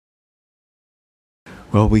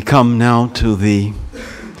Well, we come now to the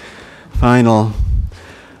final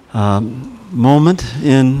moment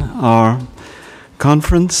in our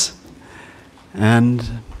conference,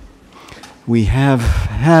 and we have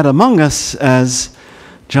had among us, as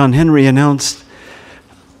John Henry announced,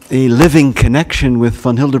 a living connection with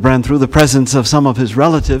von Hildebrand through the presence of some of his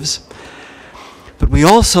relatives, but we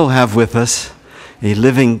also have with us a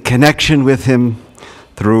living connection with him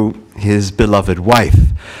through his beloved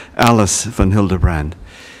wife, Alice von Hildebrand.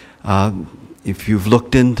 If you've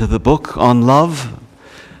looked into the book on love,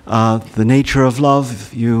 The Nature of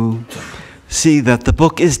Love, you see that the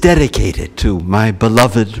book is dedicated to my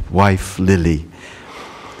beloved wife, Lily.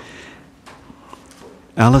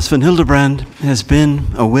 Alice von Hildebrand has been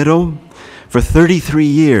a widow for 33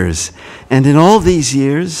 years, and in all these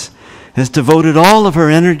years has devoted all of her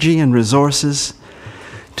energy and resources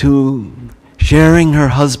to sharing her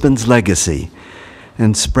husband's legacy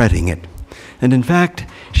and spreading it. And in fact,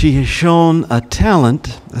 she has shown a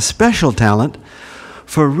talent, a special talent,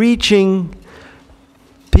 for reaching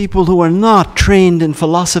people who are not trained in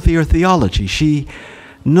philosophy or theology. She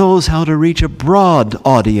knows how to reach a broad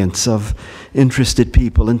audience of interested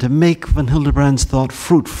people and to make von Hildebrand's thought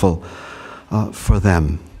fruitful for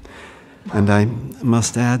them. And I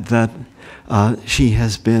must add that she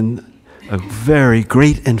has been a very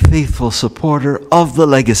great and faithful supporter of the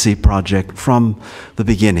Legacy Project from the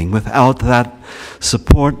beginning. Without that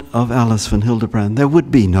support of Alice von Hildebrand, there would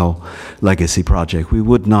be no Legacy Project. We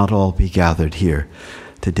would not all be gathered here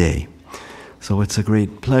today. So it's a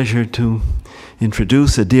great pleasure to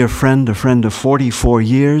introduce a dear friend, a friend of 44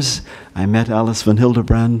 years. I met Alice von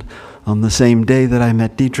Hildebrand on the same day that I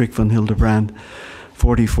met Dietrich von Hildebrand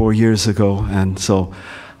 44 years ago, and so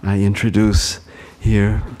I introduce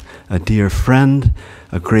here a dear friend,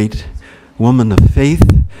 a great woman of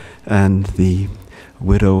faith, and the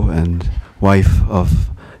widow and wife of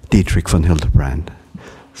Dietrich von Hildebrand.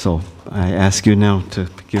 So I ask you now to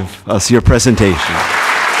give us your presentation.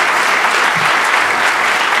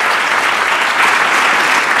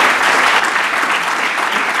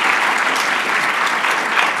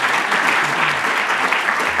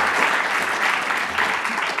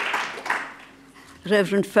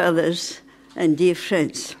 Reverend Fathers and dear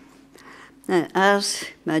friends, I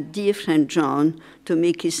ask my dear friend John to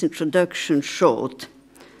make his introduction short.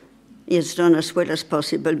 He has done as well as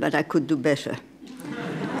possible, but I could do better.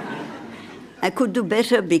 I could do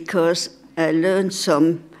better because I learned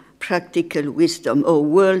some practical wisdom or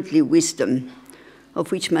worldly wisdom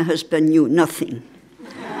of which my husband knew nothing.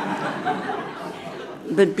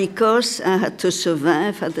 But because I had to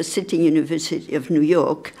survive at the City University of New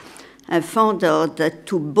York, I found out that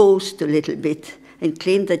to boast a little bit and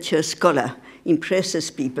claim that you're a scholar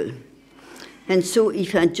impresses people. And so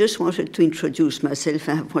if I just wanted to introduce myself,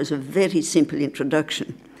 I was a very simple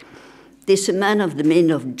introduction. There's a man of the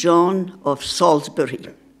name of John of Salisbury.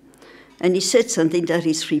 And he said something that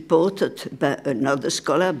is reported by another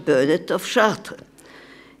scholar, Bernard of Chartres.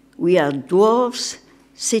 We are dwarfs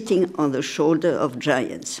sitting on the shoulder of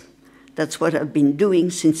giants. That's what I've been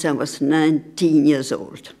doing since I was 19 years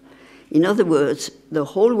old. In other words, the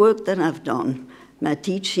whole work that I've done, my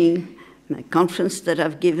teaching, my conference that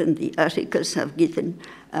I've given, the articles I've given,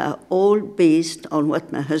 are all based on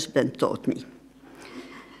what my husband taught me.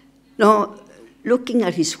 Now, looking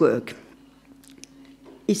at his work,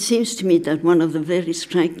 it seems to me that one of the very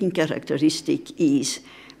striking characteristics is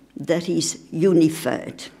that he's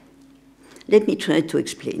unified. Let me try to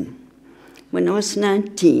explain. When I was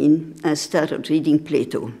 19, I started reading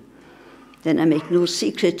Plato. Then I make no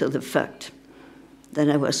secret of the fact that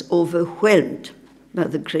I was overwhelmed by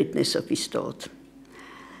the greatness of his thought.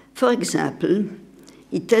 For example,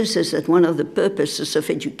 he tells us that one of the purposes of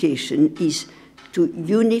education is to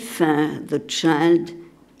unify the child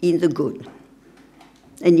in the good.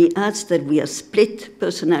 And he adds that we are split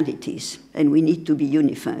personalities and we need to be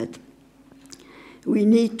unified. We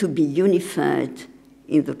need to be unified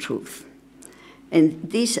in the truth. And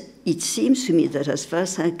this, it seems to me that as far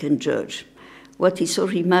as I can judge, what is so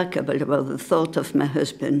remarkable about the thought of my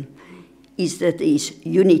husband is that there is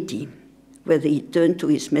unity, whether he turned to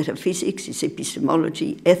his metaphysics, his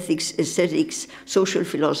epistemology, ethics, aesthetics, social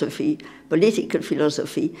philosophy, political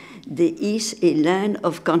philosophy, there is a line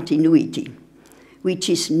of continuity, which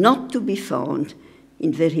is not to be found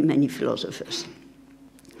in very many philosophers.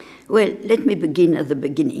 Well, let me begin at the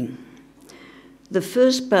beginning. The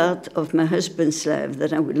first part of my husband's life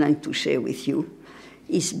that I would like to share with you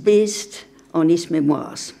is based on his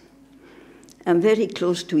memoirs. I'm very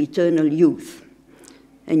close to eternal youth,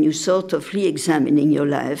 and you sort of re-examining your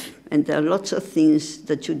life, and there are lots of things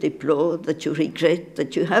that you deplore, that you regret,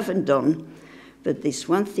 that you haven't done, But there's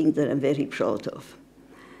one thing that I'm very proud of.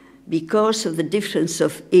 Because of the difference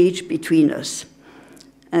of age between us,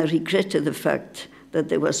 I regretted the fact that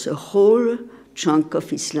there was a whole chunk of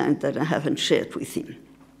his life that I haven't shared with him.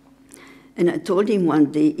 And I told him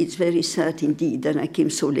one day, it's very sad indeed that I came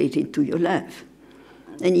so late into your life.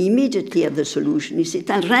 And he immediately had the solution. He said,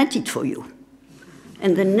 I'll write it for you.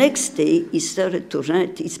 And the next day, he started to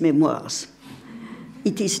write his memoirs.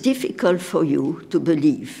 It is difficult for you to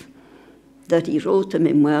believe that he wrote a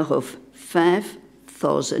memoir of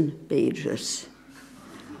 5,000 pages.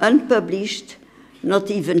 Unpublished, not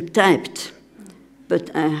even typed.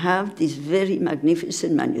 But I have this very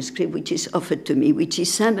magnificent manuscript which is offered to me, which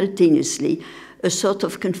is simultaneously a sort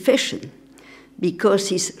of confession, because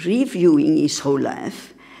he's reviewing his whole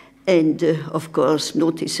life and, of course,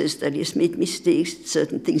 notices that he's made mistakes,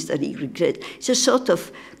 certain things that he regrets. It's a sort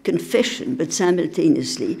of confession, but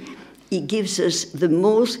simultaneously he gives us the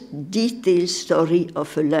most detailed story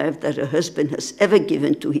of a life that a husband has ever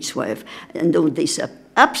given to his wife. And though there's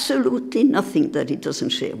absolutely nothing that he doesn't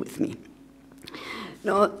share with me.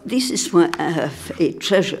 Now, this is why I have a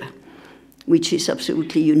treasure, which is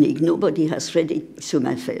absolutely unique. Nobody has read it, so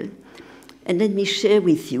I felt. And let me share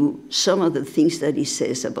with you some of the things that he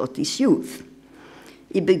says about his youth.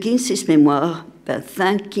 He begins his memoir by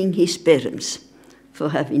thanking his parents for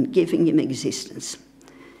having given him existence.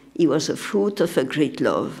 He was a fruit of a great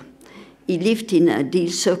love. He lived in ideal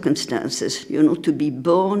circumstances. You know, to be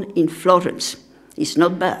born in Florence is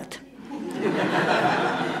not bad.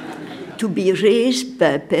 To be raised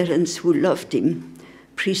by parents who loved him,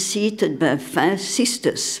 preceded by 5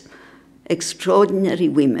 sisters, extraordinary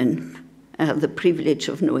women. I have the privilege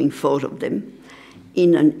of knowing 4 of them,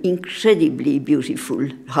 in an incredibly beautiful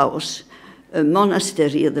house, a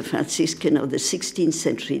monastery of the Franciscan of the 16th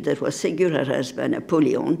century that was secularized by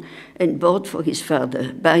Napoleon and bought for his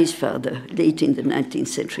father, by his father, late in the 19th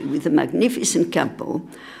century, with a magnificent campo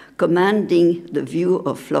commanding the view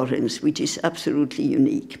of Florence, which is absolutely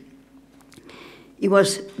unique. He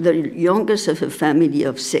was the youngest of a family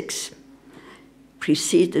of 6,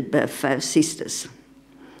 preceded by 5 sisters.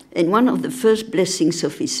 And one of the first blessings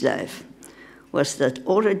of his life was that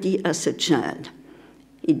already as a child,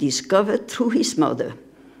 he discovered through his mother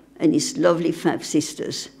and his lovely 5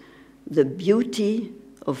 sisters the beauty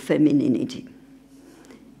of femininity.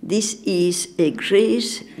 This is a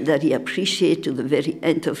grace that he appreciated to the very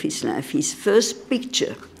end of his life. His first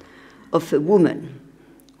picture of a woman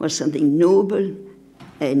was something noble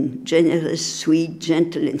and generous, sweet,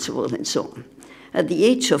 gentle, and so on and so on. At the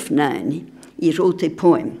age of 9, he wrote a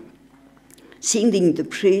poem singing the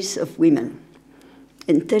praise of women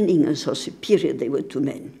and telling us how superior they were to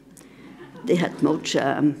men. They had more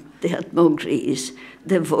charm, they had more grace,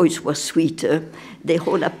 their voice was sweeter, their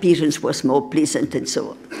whole appearance was more pleasant, and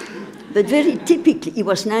so on. But very typically, he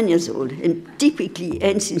was 9 years old, and typically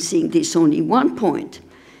ends in saying there's only one point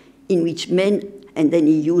in which men, and then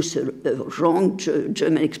he used a wrong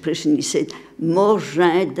German expression, he said, more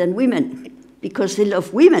right than women, because they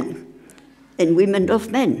love women, and women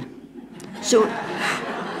love men. So,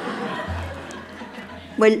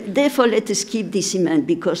 well, therefore, let us keep this in mind,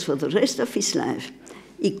 because for the rest of his life,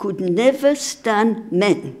 he could never stand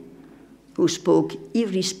men who spoke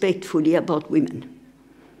irrespectfully about women.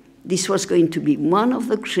 This was going to be one of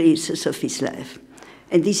the graces of his life.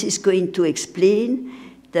 And this is going to explain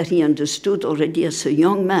that he understood already as a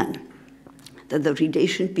young man that the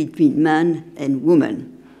relation between man and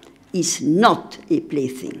woman is not a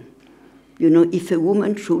plaything. You know, if a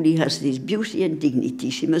woman truly has this beauty and dignity,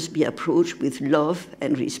 she must be approached with love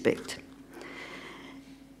and respect.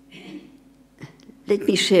 Let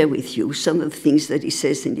me share with you some of the things that he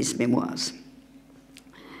says in his memoirs.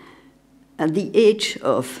 At the age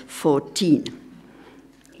of 14,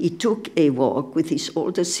 he took a walk with his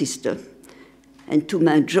older sister, and to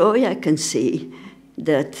my joy, I can say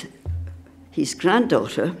that his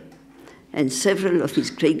granddaughter and several of his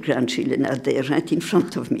great-grandchildren are there right in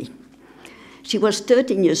front of me. She was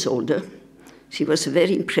 13 years older. She was a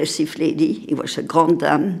very impressive lady. He was a grande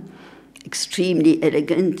dame, extremely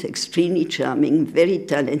elegant, extremely charming, very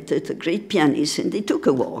talented, a great pianist, and they took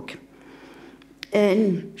a walk.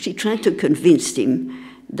 And she tried to convince him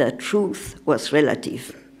that truth was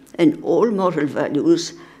relative, and all moral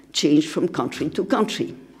values changed from country to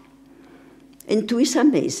country. And to his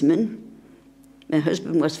amazement, my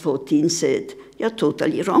husband was 14, said, "You're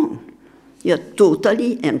totally wrong. You're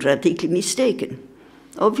totally and radically mistaken."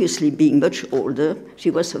 Obviously, being much older, she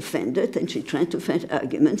was offended, and she tried to find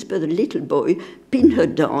arguments, but the little boy pinned her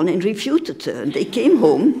down and refuted her. And they came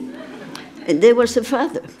home, and there was the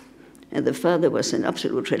father. And the father was an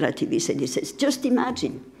absolute relativist, and he says, "Just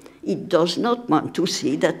imagine, He does not want to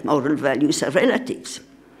see that moral values are relatives.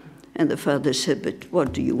 And the father said, but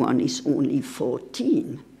what do you want? He's only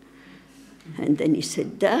 14. And then he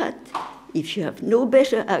said, Dad, if you have no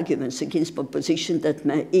better arguments against my position that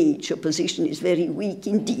my age, your position is very weak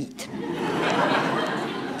indeed.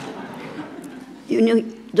 You know,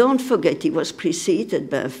 don't forget he was preceded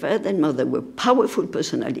by a father and mother were powerful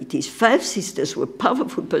personalities. 5 sisters were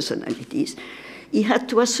powerful personalities. He had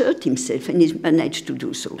to assert himself, and he managed to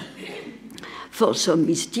do so. For some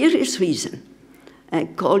mysterious reason, I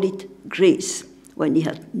call it grace, when he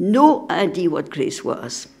had no idea what grace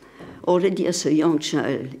was. Already as a young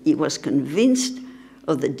child, he was convinced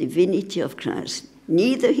of the divinity of Christ.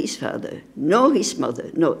 Neither his father, nor his mother,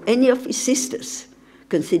 nor any of his sisters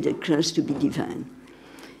considered Christ to be divine.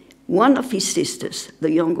 One of his sisters,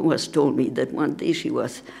 the younger one, told me that one day she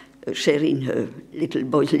was sharing her little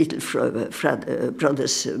boy's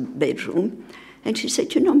brother's bedroom, and she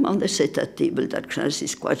said, you know, Mother said at table that Christ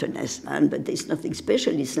is quite a nice man, but there's nothing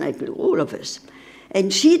special, he's like all of us.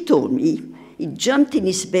 And she told me, he jumped in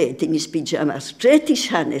his bed, in his pajamas, stretched his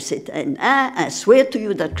hand and said, and I swear to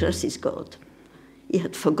you that Christ is God. He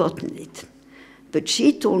had forgotten it. But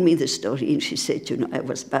she told me the story, and she said, you know, I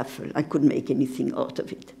was baffled. I couldn't make anything out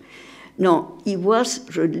of it. No, he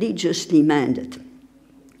was religiously minded,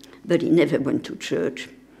 but he never went to church.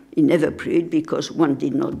 He never prayed because one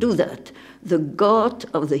did not do that. The God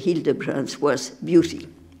of the Hildebrands was beauty.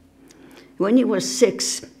 When he was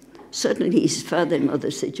 6, certainly his father and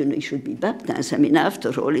mother said, you know, he should be baptized. I mean,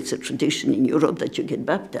 after all, it's a tradition in Europe that you get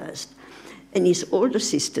baptized. And his older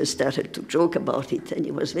sister started to joke about it, and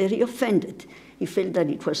he was very offended. He felt that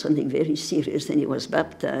it was something very serious, and he was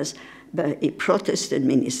baptized by a Protestant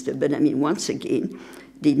minister, but I mean, once again,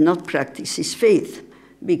 did not practice his faith,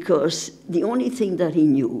 because the only thing that he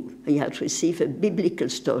knew, he had received a biblical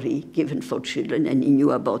story given for children, and he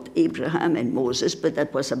knew about Abraham and Moses, but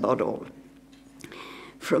that was about all.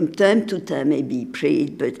 From time to time, maybe he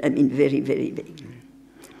prayed, but I mean, very, very vague.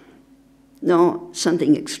 Now,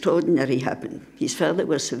 something extraordinary happened. His father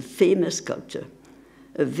was a famous sculptor,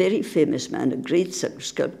 a very famous man, a great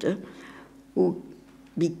sculptor, who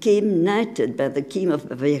became knighted by the King of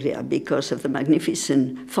Bavaria because of the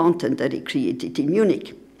magnificent fountain that he created in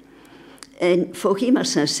Munich. And for him,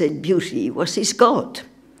 as I said, beauty was his God.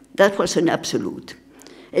 That was an absolute.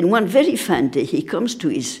 And one very fine day, he comes to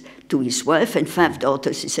his wife and 5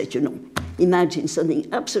 daughters. He said, you know, imagine something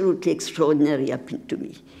absolutely extraordinary happened to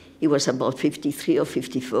me. He was about 53 or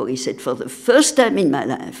 54. He said, for the first time in my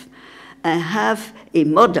life, I have a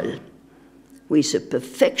model who is a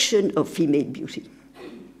perfection of female beauty.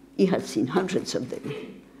 He had seen hundreds of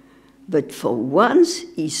them. But for once,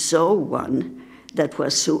 he saw one that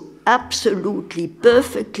was so absolutely,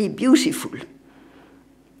 perfectly beautiful.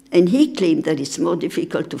 And he claimed that it's more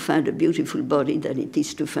difficult to find a beautiful body than it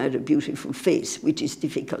is to find a beautiful face, which is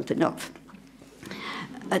difficult enough.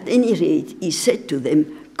 At any rate, he said to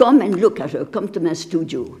them, come and look at her, come to my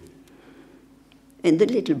studio. And the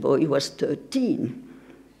little boy was 13.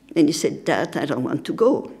 And he said, Dad, I don't want to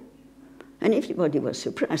go. And everybody was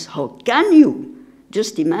surprised. How can you?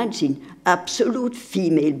 Just imagine absolute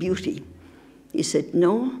female beauty. He said,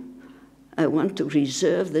 no, I want to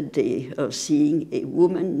reserve the day of seeing a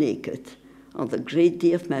woman naked on the great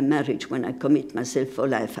day of my marriage when I commit myself for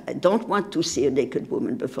life. I don't want to see a naked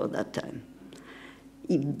woman before that time.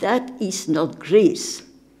 If that is not grace,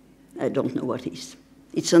 I don't know what is.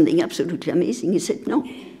 It's something absolutely amazing. He said, no.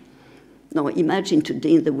 Now, imagine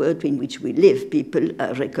today in the world in which we live, people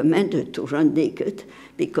are recommended to run naked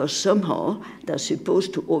because somehow they're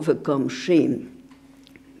supposed to overcome shame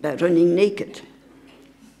by running naked.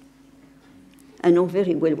 I know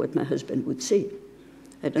very well what my husband would say.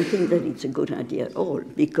 I don't think that it's a good idea at all,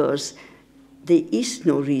 because there is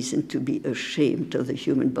no reason to be ashamed of the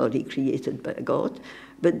human body created by God,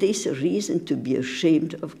 but there's a reason to be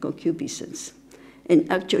ashamed of concupiscence. And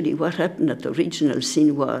actually what happened at the original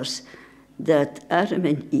sin was that Adam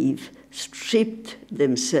and Eve stripped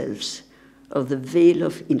themselves of the veil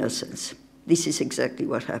of innocence. This is exactly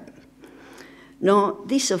what happened. Now,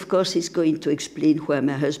 this, of course, is going to explain why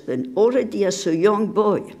my husband, already as a young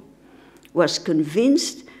boy, was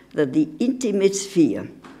convinced that the intimate sphere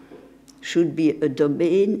should be a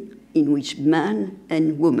domain in which man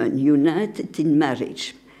and woman, united in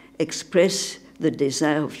marriage, express the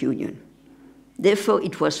desire of union. Therefore,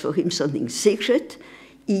 it was for him something sacred.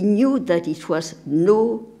 He knew that it was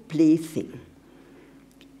no plaything.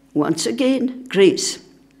 Once again, grace.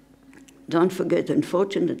 Don't forget,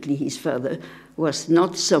 unfortunately, his father was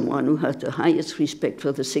not someone who had the highest respect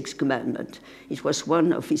for the Sixth Commandment. It was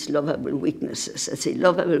one of his lovable weaknesses. I say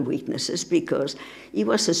lovable weaknesses because he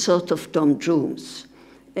was a sort of Tom Jones.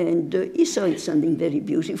 And he saw it something very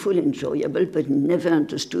beautiful, enjoyable, but never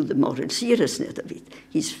understood the moral seriousness of it.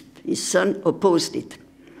 His son opposed it.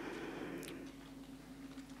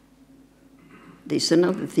 There's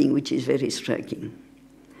another thing which is very striking.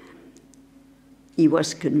 He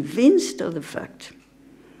was convinced of the fact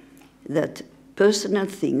that personal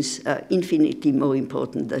things are infinitely more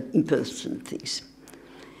important than impersonal things.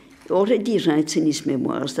 He already writes in his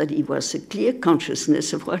memoirs that he was a clear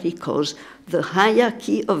consciousness of what he calls the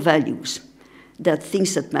hierarchy of values. There are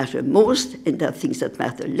things that matter most, and there are things that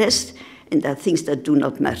matter less, and there are things that do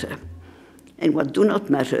not matter. And what do not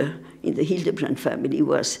matter in the Hildebrand family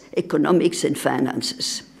was economics and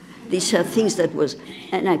finances. These are things that was,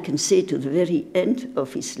 and I can say to the very end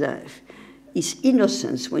of his life, his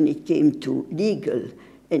innocence when it came to legal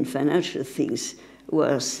and financial things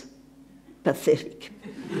was pathetic.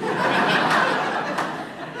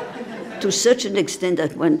 To such an extent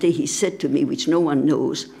that one day he said to me, which no one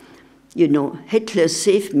knows, you know, Hitler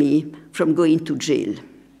saved me from going to jail.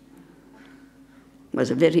 It was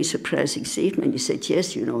a very surprising statement. He said,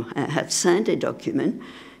 yes, you know, I had signed a document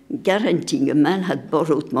guaranteeing a man had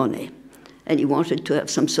borrowed money. And he wanted to have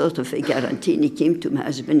some sort of a guarantee. And he came to my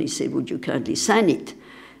husband and he said, would you kindly sign it?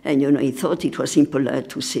 And, you know, he thought it was impolite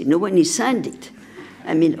to say no when he signed it.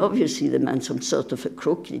 I mean, obviously the man, some sort of a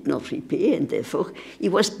crook, did not repay, and therefore he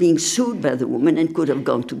was being sued by the woman and could have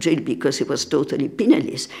gone to jail because he was totally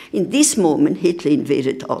penniless. In this moment, Hitler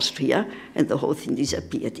invaded Austria, and the whole thing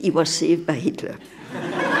disappeared. He was saved by Hitler.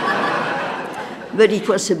 But it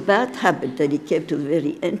was a bad habit that he kept to the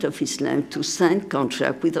very end of his life to sign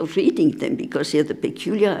contracts without reading them, because he had the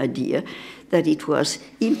peculiar idea that it was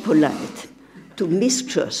impolite to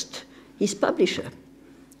mistrust his publisher,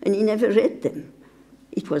 and he never read them.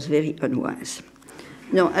 It was very unwise.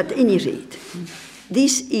 Now, at any rate,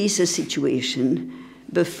 this is a situation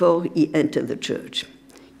before he entered the church.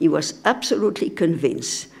 He was absolutely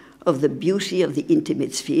convinced of the beauty of the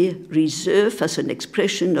intimate sphere, reserved as an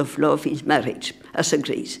expression of love in marriage, as a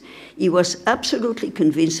grace. He was absolutely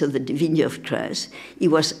convinced of the divinity of Christ. He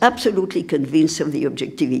was absolutely convinced of the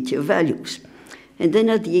objectivity of values. And then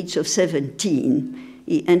at the age of 17,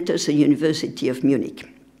 he enters the University of Munich.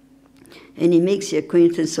 And he makes the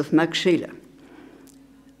acquaintance of Max Scheler,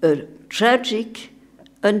 a tragic,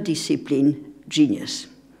 undisciplined genius.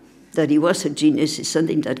 That he was a genius is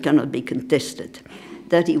something that cannot be contested.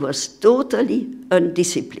 That he was totally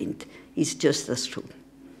undisciplined is just as true.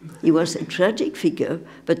 He was a tragic figure,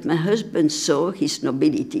 but my husband saw his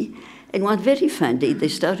nobility, and one very fine day they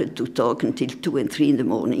started to talk until 2 and 3 in the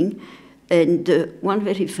morning, and one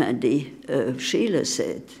very fine day Scheler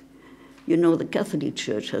said, you know, the Catholic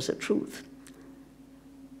Church has a truth.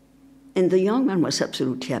 And the young man was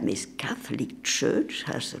absolutely amazed. Catholic Church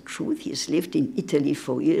has a truth. He has lived in Italy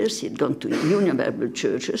for years. He had gone to innumerable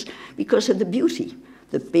churches because of the beauty,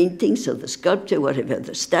 the paintings or the sculpture, whatever,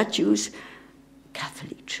 the statues.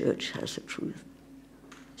 Catholic Church has a truth.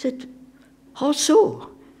 I said, how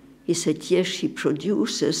so? He said, yes, she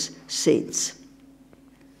produces saints.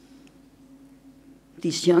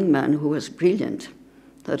 This young man, who was brilliant,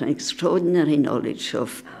 had an extraordinary knowledge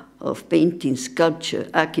of painting, sculpture,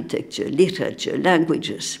 architecture, literature,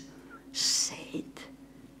 languages. Saint.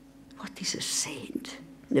 What is a saint?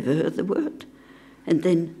 Never heard the word. And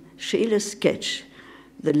then Scheler sketched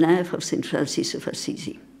the life of St. Francis of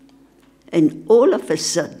Assisi. And all of a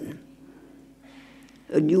sudden,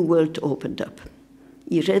 a new world opened up.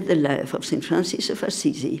 He read the life of St. Francis of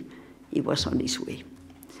Assisi. He was on his way.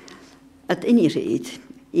 At any rate,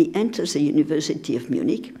 he enters the University of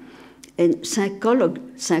Munich, and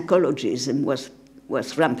psychologism was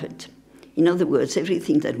rampant. In other words,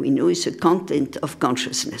 everything that we know is a content of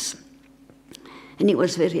consciousness. And he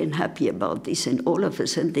was very unhappy about this, and all of a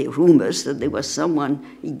sudden there were rumors that there was someone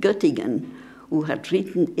in Göttingen who had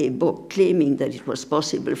written a book claiming that it was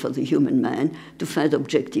possible for the human mind to find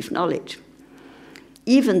objective knowledge.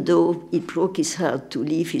 Even though it broke his heart to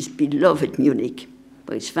leave his beloved Munich,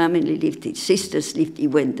 where his family lived, his sisters lived, he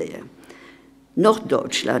went there.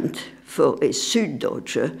 Norddeutschland, for a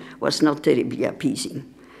Süddeutscher, was not terribly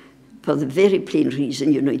appeasing. For the very plain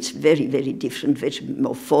reason, you know, it's very, very different, very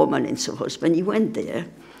more formal and so forth. But he went there,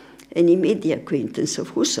 and he made the acquaintance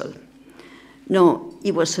of Husserl. Now,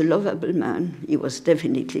 he was a lovable man. He was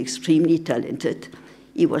definitely extremely talented.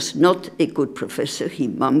 He was not a good professor. He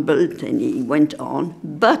mumbled, and he went on.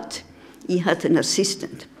 But he had an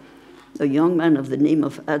assistant, a young man of the name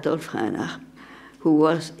of Adolf Reinach, who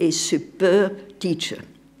was a superb teacher.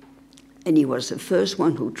 And he was the first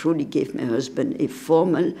one who truly gave my husband a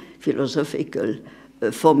formal philosophical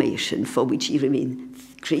formation for which he remained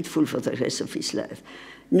grateful for the rest of his life.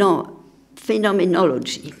 Now,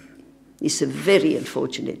 phenomenology is a very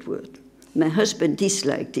unfortunate word. My husband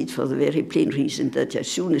disliked it for the very plain reason that as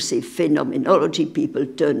soon as they say phenomenology, people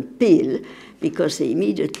turn pale because they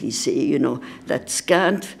immediately say, you know, that's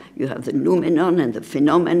Kant, you have the noumenon and the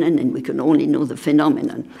phenomenon, and we can only know the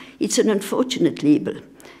phenomenon. It's an unfortunate label.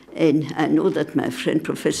 And I know that my friend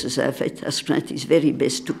Professor Zafet has tried his very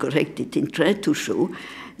best to correct it and tried to show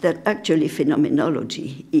that actually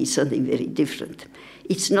phenomenology is something very different.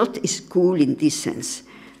 It's not as cool in this sense,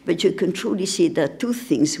 but you can truly see that two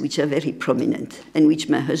things which are very prominent and which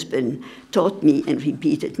my husband taught me and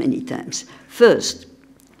repeated many times. First,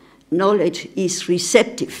 knowledge is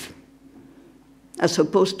receptive, as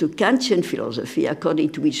opposed to Kantian philosophy, according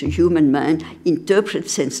to which a human mind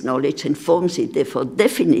interprets sense knowledge and forms it. Therefore,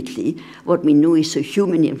 definitely, what we know is a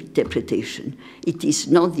human interpretation. It is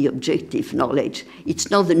not the objective knowledge.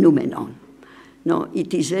 It's not the noumenon. No,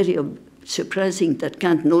 it is very surprising that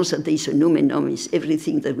Kant knows that there is a noumenon, is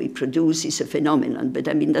everything that we produce is a phenomenon. But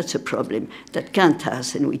I mean, that's a problem that Kant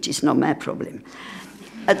has and which is not my problem.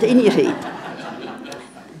 At any rate,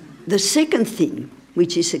 the second thing,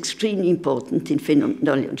 which is extremely important in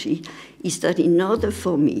phenomenology, is that in order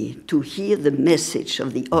for me to hear the message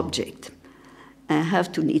of the object, I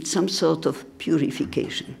have to need some sort of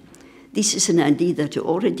purification. This is an idea that you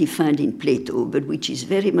already find in Plato, but which is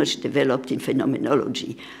very much developed in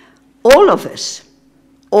phenomenology. All of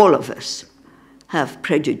us have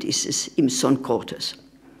prejudices in some quarters.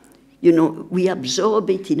 You know, we absorb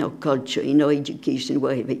it in our culture, in our education,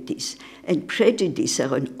 wherever it is. And prejudice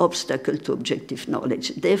are an obstacle to objective knowledge.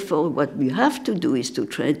 Therefore, what we have to do is to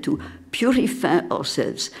try to purify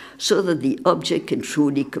ourselves so that the object can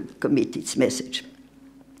truly commit its message.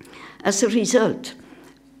 As a result,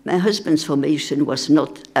 my husband's formation was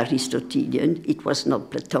not Aristotelian, it was not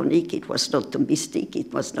Platonic, it was not Thomistic,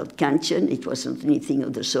 it was not Kantian, it was not anything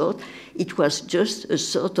of the sort. It was just a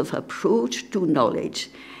sort of approach to knowledge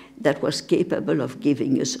that was capable of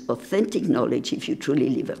giving us authentic knowledge if you truly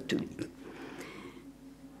live up to it.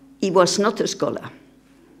 He was not a scholar.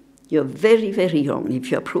 You're very, very wrong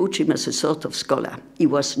if you approach him as a sort of scholar. He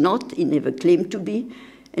was not, he never claimed to be,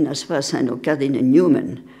 and as far as I know, Cardinal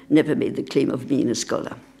Newman never made the claim of being a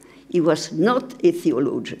scholar. He was not a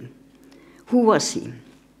theologian. Who was he?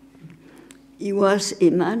 He was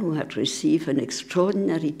a man who had received an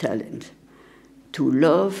extraordinary talent to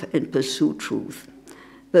love and pursue truth,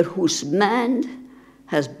 but whose mind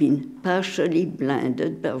has been partially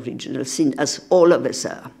blinded by original sin, as all of us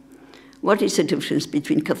are. What is the difference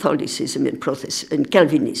between Catholicism and Protestant and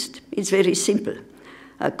Calvinist? It's very simple.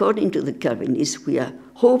 According to the Calvinists, we are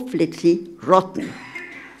hopelessly rotten.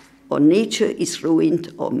 Our nature is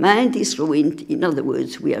ruined, our mind is ruined. In other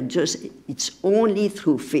words, it's only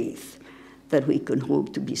through faith that we can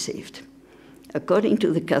hope to be saved. According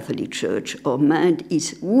to the Catholic Church, our mind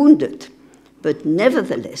is wounded, but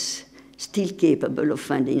nevertheless still capable of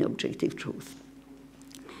finding objective truth.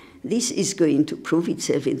 This is going to prove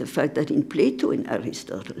itself in the fact that in Plato and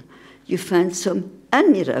Aristotle, you find some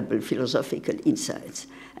admirable philosophical insights.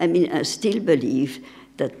 I mean, I still believe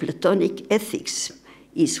that Platonic ethics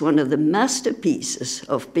is one of the masterpieces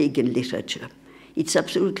of pagan literature. It's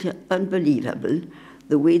absolutely unbelievable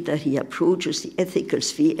the way that he approaches the ethical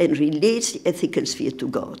sphere and relates the ethical sphere to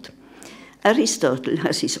God. Aristotle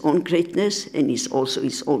has his own greatness and is also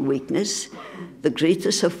his own weakness, the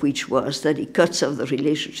greatest of which was that he cuts off the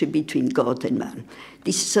relationship between God and man.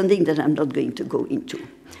 This is something that I'm not going to go into.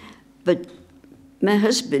 But my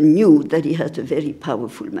husband knew that he had a very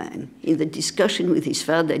powerful man. In the discussion with his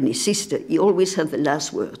father and his sister, he always had the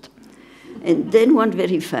last word. And then one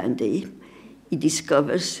very fine day, he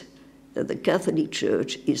discovers that the Catholic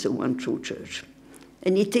Church is the one true church.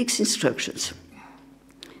 And he takes instructions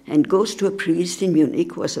and goes to a priest in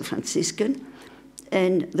Munich who was a Franciscan,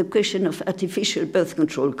 and the question of artificial birth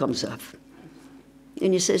control comes up.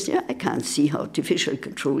 And he says, yeah, I can't see how artificial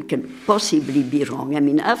control can possibly be wrong. I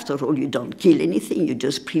mean, after all, you don't kill anything, you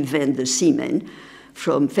just prevent the semen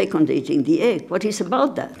from fecundating the egg. What is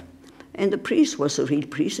about that? And the priest was a real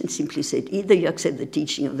priest and simply said, either you accept the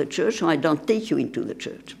teaching of the church or I don't take you into the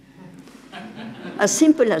church. As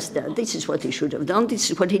simple as that. This is what he should have done. This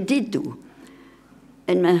is what he did do.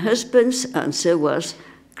 And my husband's answer was,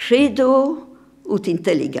 credo ut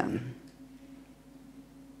intelligam.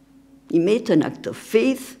 He made an act of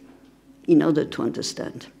faith in order to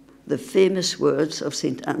understand the famous words of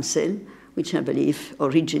St. Anselm, which I believe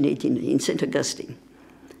originate in St. Augustine.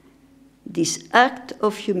 This act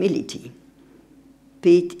of humility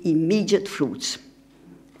paid immediate fruits.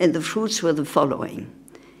 And the fruits were the following.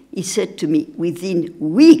 He said to me, within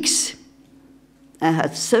weeks, I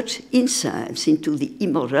had such insights into the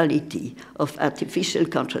immorality of artificial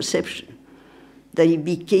contraception that he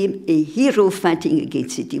became a hero fighting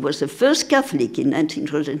against it. He was the first Catholic in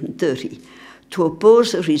 1930 to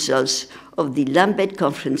oppose the results of the Lambeth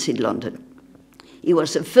Conference in London. He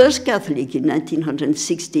was the first Catholic in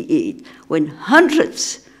 1968 when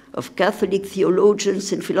hundreds of Catholic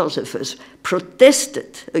theologians and philosophers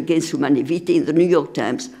protested against Humane Vitae in the New York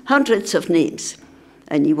Times, hundreds of names.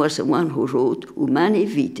 And he was the one who wrote Humane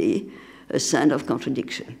Vitae, a sign of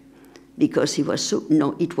contradiction. Because he was so,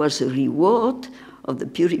 no, it was a reward of the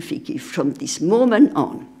purification from this moment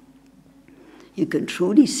on. You can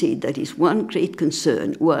truly say that his one great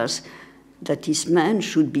concern was that his man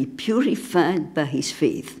should be purified by his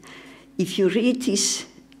faith. If you read his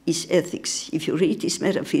ethics, if you read his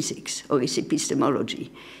metaphysics or his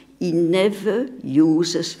epistemology, he never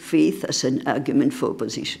uses faith as an argument for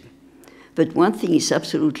opposition. But one thing is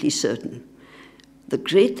absolutely certain. The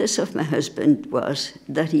greatest of my husband was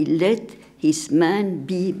that he let his man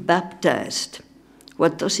be baptized.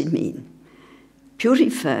 What does it mean?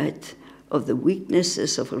 Purified of the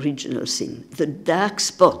weaknesses of original sin, the dark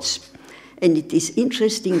spots. And it is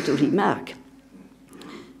interesting to remark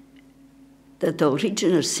that the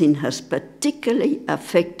original sin has particularly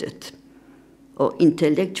affected our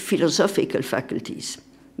philosophical faculties,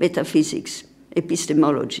 metaphysics,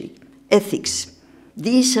 epistemology, ethics.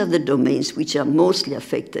 These are the domains which are mostly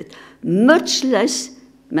affected, much less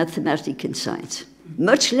mathematics and science,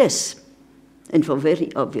 much less, and for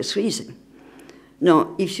very obvious reason.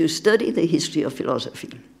 Now, if you study the history of philosophy,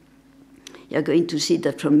 you're going to see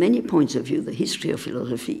that from many points of view, the history of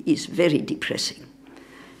philosophy is very depressing.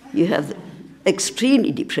 You have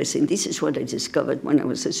extremely depressing. This is what I discovered when I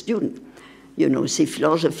was a student. You know, say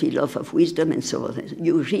philosophy, love of wisdom, and so on.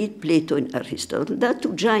 You read Plato and Aristotle, they're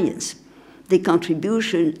two giants. Their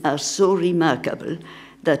contributions are so remarkable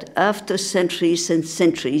that after centuries and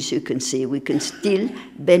centuries, you can say, we can still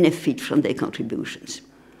benefit from their contributions.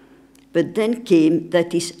 But then came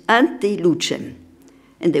that is ante lucem,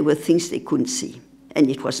 and there were things they couldn't see, and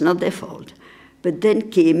it was not their fault. But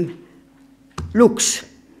then came lux,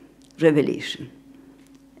 revelation.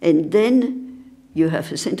 And then you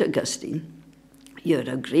have St. Augustine, you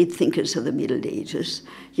have great thinkers of the Middle Ages,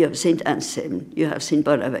 you have St. Anselm, you have St.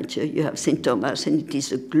 Bonaventure, you have St. Thomas, and it is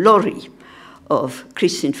the glory of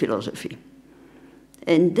Christian philosophy.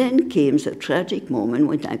 And then came the tragic moment,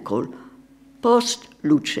 what I call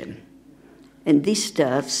post-lucem. And this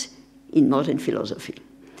starts in modern philosophy.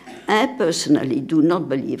 I personally do not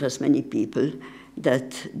believe, as many people,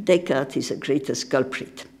 that Descartes is the greatest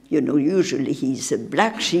culprit. You know, usually he's a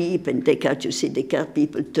black sheep, and Descartes, you see Descartes,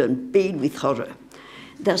 people turn pale with horror.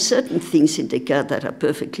 There are certain things in Descartes that are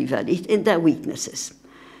perfectly valid, and there are weaknesses.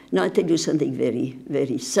 Now I tell you something very,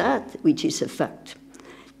 very sad, which is a fact.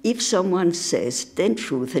 If someone says 10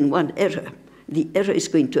 truths and 1 error, the error is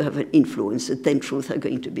going to have an influence, the 10 truths are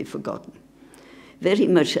going to be forgotten. Very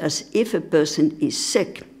much as if a person is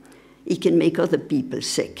sick, he can make other people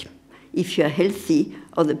sick. If you are healthy,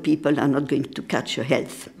 other people are not going to catch your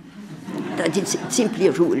health. That is simply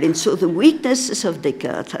a rule. And so the weaknesses of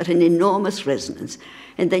Descartes are an enormous resonance.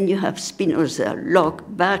 And then you have Spinoza, Locke,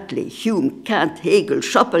 Berkeley, Hume, Kant, Hegel,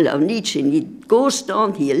 Schopenhauer, Nietzsche, and it goes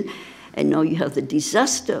downhill. And now you have the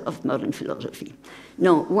disaster of modern philosophy.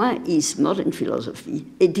 Now, why is modern philosophy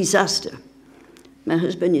a disaster? My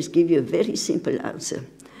husband is giving you a very simple answer.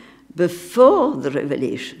 Before the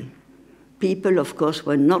revelation, people, of course,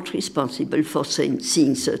 were not responsible for seeing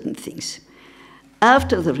certain things.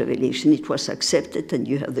 After the revelation, it was accepted, and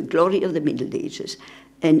you have the glory of the Middle Ages.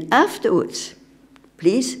 And afterwards,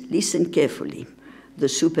 please listen carefully, the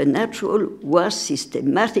supernatural was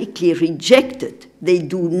systematically rejected. They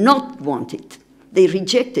do not want it. They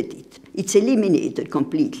rejected it. It's eliminated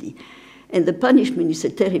completely. And the punishment is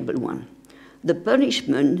a terrible one. The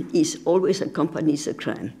punishment is always accompanies a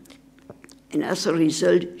crime. And as a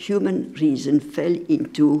result, human reason fell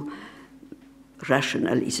into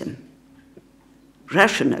rationalism.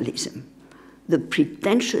 Rationalism, the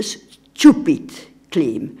pretentious, stupid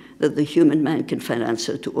claim that the human mind can find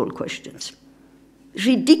answer to all questions.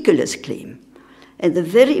 Ridiculous claim. And the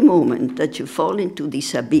very moment that you fall into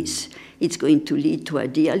this abyss, it's going to lead to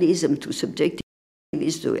idealism, to subjectivism,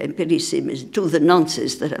 to empiricism, to the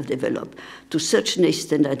nonsense that have developed, to such an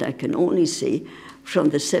extent that I can only say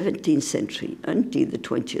from the 17th century until the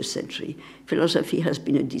 20th century, philosophy has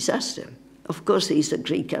been a disaster. Of course, there is a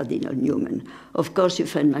great Cardinal Newman. Of course, you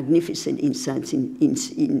find magnificent insights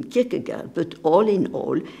in Kierkegaard. But all in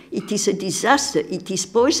all, it is a disaster. It is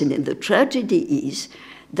poison. And the tragedy is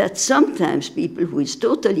that sometimes people who is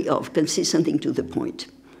totally off can say something to the point.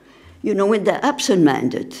 You know, when they're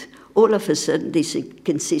absent-minded, all of a sudden they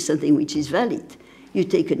can say something which is valid. You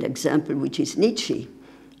take an example, which is Nietzsche.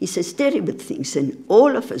 He says terrible things, and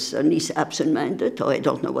all of a sudden he's absent-minded, or I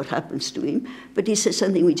don't know what happens to him, but he says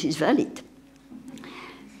something which is valid.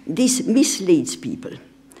 This misleads people,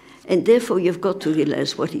 and therefore you've got to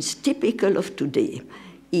realize what is typical of today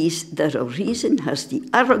is that our reason has the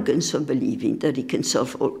arrogance of believing that it can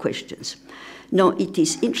solve all questions. Now, it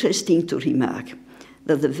is interesting to remark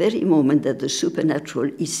that the very moment that the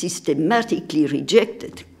supernatural is systematically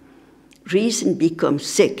rejected, reason becomes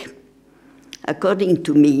sick. According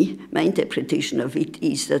to me, my interpretation of it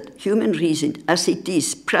is that human reason, as it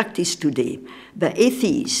is practiced today by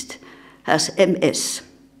atheists, has MS,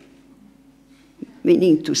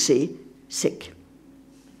 meaning to say sick.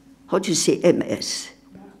 How do you say MS?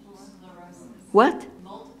 What?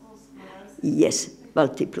 Multiple sclerosis. Yes,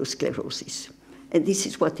 multiple sclerosis. And this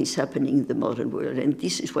is what is happening in the modern world. And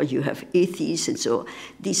this is why you have atheists and so on.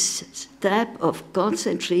 This type of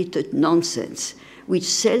concentrated nonsense, which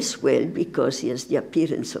sells well because it has the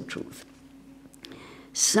appearance of truth.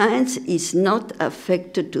 Science is not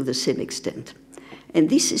affected to the same extent. And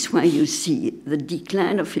this is why you see the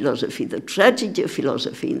decline of philosophy, the tragedy of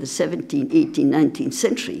philosophy in the 17th, 18th, 19th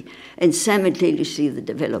century, and simultaneously the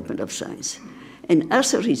development of science. And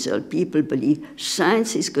as a result, people believe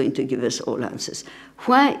science is going to give us all answers.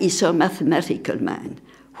 Why is our mathematical mind,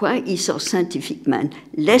 why is our scientific mind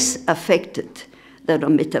less affected than our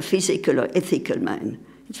metaphysical or ethical mind?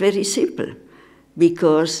 It's very simple,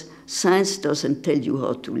 because science doesn't tell you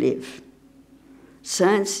how to live.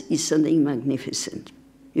 Science is something magnificent.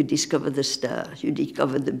 You discover the stars, you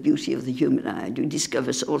discover the beauty of the human eye, you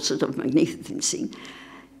discover all sorts of magnificent things.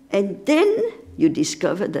 And then you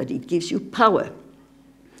discover that it gives you power.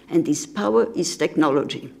 And this power is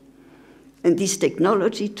technology. And this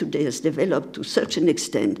technology today has developed to such an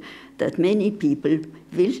extent that many people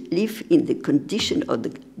will live in the condition of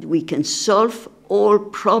we can solve all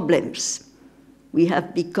problems. We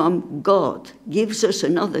have become God, gives us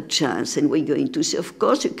another chance, and we're going to say, of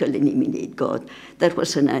course you can eliminate God. That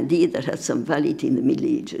was an idea that had some validity in the Middle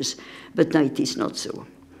Ages, but now it is not so.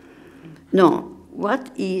 Now,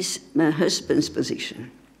 what is my husband's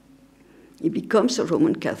position? He becomes a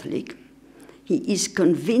Roman Catholic. He is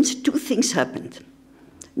convinced two things happened.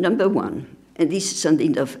 Number one, and this is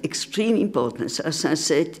something of extreme importance, as I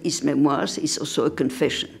said, his memoirs is also a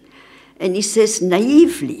confession. And he says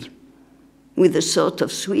naively, with a sort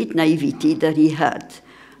of sweet naivety that he had,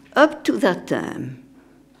 up to that time,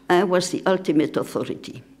 I was the ultimate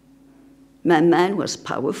authority. My mind was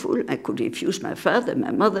powerful. I could refuse my father,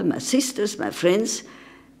 my mother, my sisters, my friends,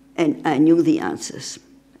 and I knew the answers.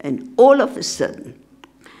 And all of a sudden,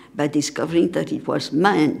 by discovering that it was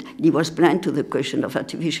mind, he was blind to the question of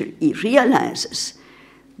artificial, he realizes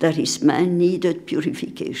that his mind needed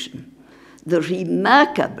purification. The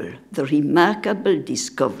remarkable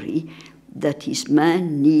discovery that his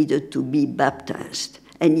mind needed to be baptized,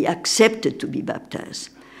 and he accepted to be baptized.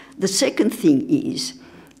 The second thing is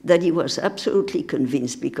that he was absolutely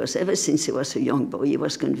convinced, because ever since he was a young boy, he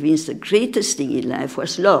was convinced the greatest thing in life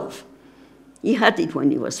was love. He had it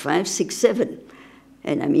when he was 5, 6, 7.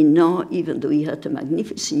 And I mean, now, even though he had a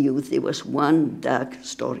magnificent youth, there was one dark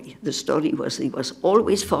story. The story was he was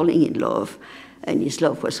always falling in love, and his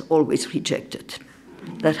love was always rejected.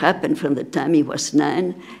 That happened from the time he was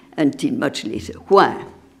 9 until much later. Why?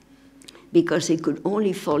 Because he could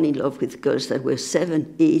only fall in love with girls that were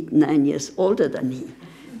 7, 8, 9 years older than he.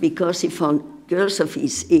 Because he found girls of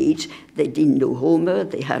his age, they didn't know Homer,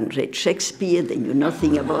 they hadn't read Shakespeare, they knew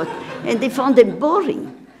nothing about, and they found them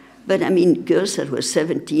boring. But I mean, girls that were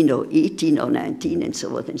 17 or 18 or 19 and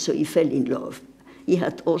so on, and so he fell in love. He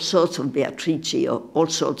had all sorts of Beatrice or all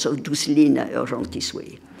sorts of Dulcinea around his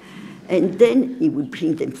way. And then he would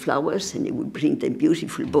bring them flowers, and he would bring them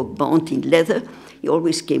beautiful book bound in leather. He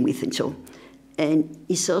always came with and so. And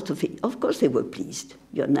he sort of course they were pleased.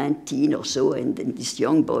 You're 19 or so, and then this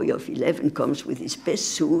young boy of 11 comes with his best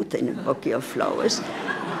suit and a bouquet of flowers.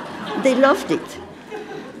 They loved it.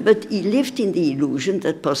 But he lived in the illusion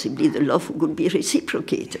that possibly the love could be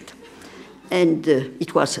reciprocated. And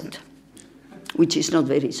it wasn't, which is not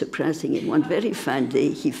very surprising. And one very fine day,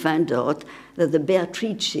 he found out that the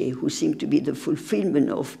Beatrice, who seemed to be the fulfillment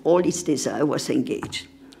of all his desire, was engaged.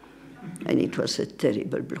 And it was a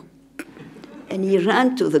terrible blow. And he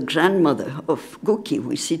ran to the grandmother of Guki,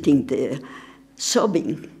 who is sitting there,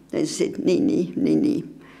 sobbing, and said, Nini,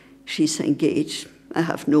 she's engaged. I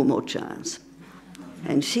have no more chance.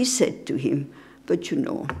 And she said to him, but you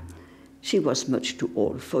know, she was much too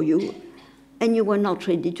old for you, and you were not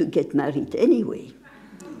ready to get married anyway.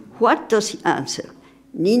 What does he answer?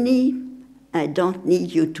 Nini, I don't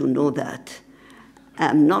need you to know that.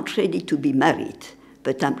 I'm not ready to be married,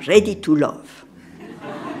 but I'm ready to love.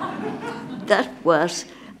 That was,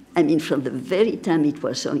 from the very time it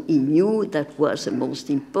was on, he knew that was the most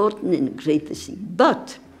important and greatest thing.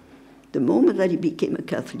 But the moment that he became a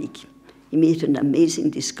Catholic, he made an amazing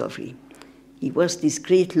discovery. He was this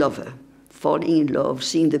great lover, falling in love,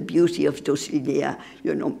 seeing the beauty of Dulcinea,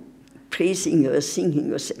 praising her, singing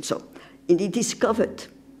her. So, and he discovered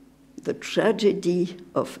the tragedy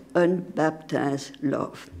of unbaptized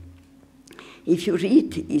love. If you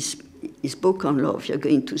read his book on love, you're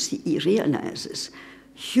going to see he realizes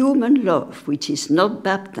human love, which is not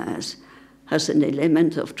baptized, has an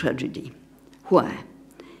element of tragedy. Why?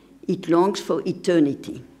 It longs for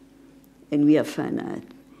eternity, and we are finite.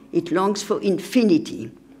 It longs for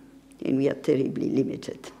infinity, and we are terribly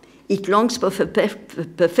limited. It longs for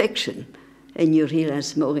perfection, and you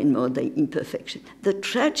realize more and more the imperfection. The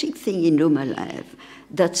tragic thing in human life,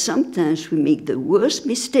 that sometimes we make the worst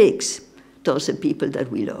mistakes towards the people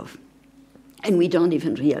that we love, and we don't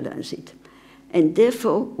even realize it. And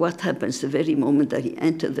therefore, what happens the very moment that he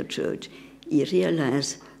entered the church, he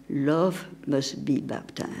realized love must be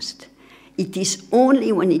baptized. It is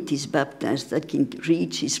only when it is baptized that can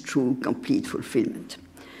reach its true, complete fulfillment.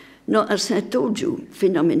 Now, as I told you,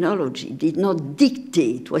 phenomenology did not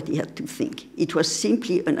dictate what he had to think. It was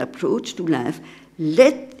simply an approach to life.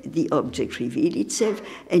 Let the object reveal itself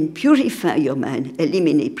and purify your mind,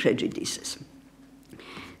 eliminate prejudices.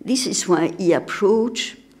 This is why he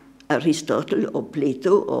approached Aristotle or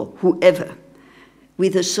Plato or whoever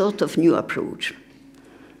with a sort of new approach.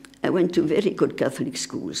 I went to very good Catholic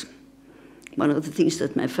schools. One of the things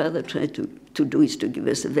that my father tried to do is to give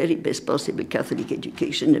us the very best possible Catholic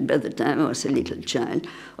education. And by the time I was a little child,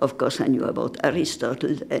 of course, I knew about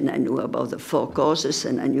Aristotle, and I knew about the four causes,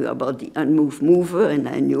 and I knew about the unmoved mover, and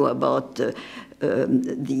I knew about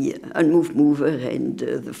the unmoved mover and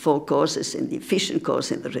the four causes and the efficient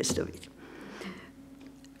cause and the rest of it.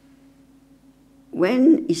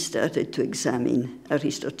 When he started to examine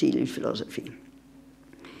Aristotelian philosophy,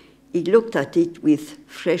 he looked at it with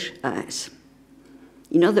fresh eyes.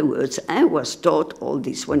 In other words, I was taught all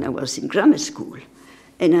this when I was in grammar school,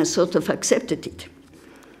 and I sort of accepted it.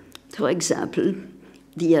 For example,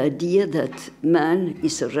 the idea that man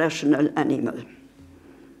is a rational animal.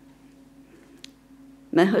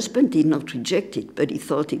 My husband did not reject it, but he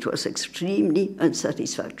thought it was extremely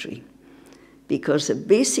unsatisfactory, because a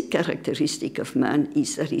basic characteristic of man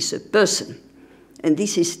is that he's a person. And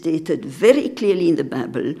this is stated very clearly in the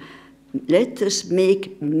Bible. Let us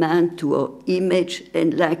make man to our image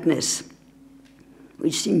and likeness,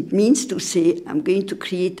 which means to say, I'm going to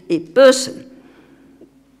create a person.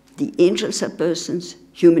 The angels are persons,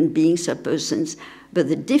 human beings are persons, but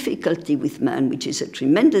the difficulty with man, which is a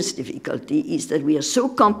tremendous difficulty, is that we are so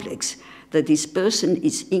complex that this person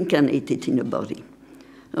is incarnated in a body.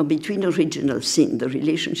 Now, between original sin, the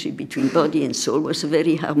relationship between body and soul was a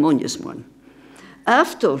very harmonious one.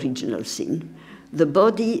 After original sin, the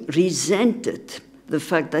body resented the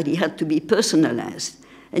fact that he had to be personalized.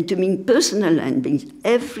 And to mean personalized means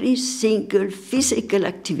every single physical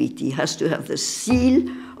activity has to have the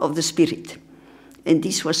seal of the spirit. And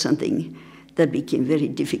this was something that became very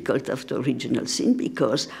difficult after original sin,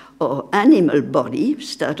 because our animal body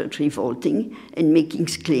started revolting and making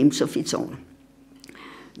claims of its own.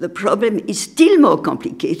 The problem is still more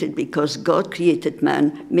complicated because God created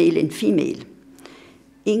man male and female.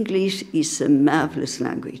 English is a marvelous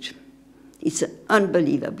language. It's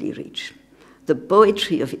unbelievably rich. The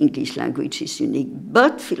poetry of English language is unique,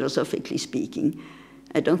 but philosophically speaking,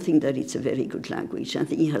 I don't think that it's a very good language. I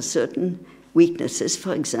think it has certain weaknesses.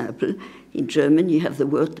 For example, in German you have the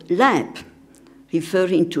word Leib,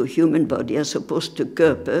 referring to a human body, as opposed to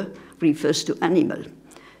Körper, refers to animal.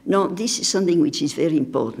 Now, this is something which is very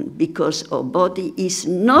important, because our body is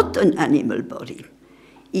not an animal body.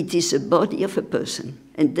 It is a body of a person,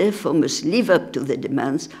 and therefore must live up to the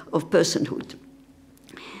demands of personhood.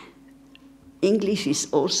 English is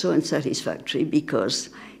also unsatisfactory because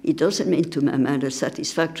it doesn't make, to my mind, a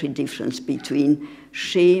satisfactory difference between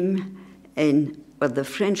shame and what the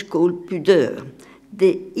French call pudeur.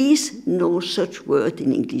 There is no such word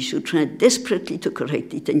in English. You try desperately to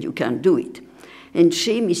correct it, and you can't do it. And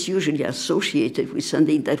shame is usually associated with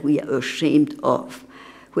something that we are ashamed of,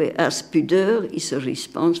 whereas pudeur is a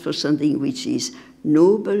response for something which is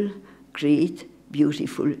noble, great,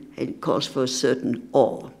 beautiful and calls for a certain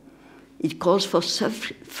awe. It calls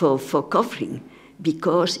for covering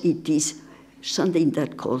because it is something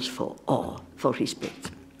that calls for awe, for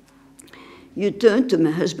respect. You turn to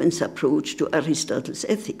my husband's approach to Aristotle's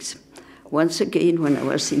ethics. Once again, when I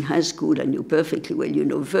was in high school, I knew perfectly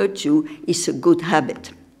well, virtue is a good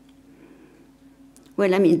habit.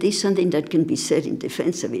 Well, I mean, there's something that can be said in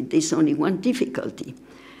defense of it. There's only one difficulty,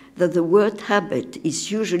 that the word habit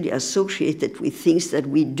is usually associated with things that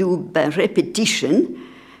we do by repetition,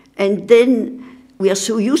 and then we are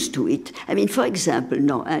so used to it. I mean, for example,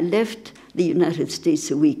 no, I left the United States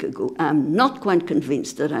a week ago. I'm not quite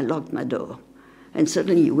convinced that I locked my door. And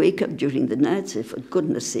suddenly you wake up during the night and say, for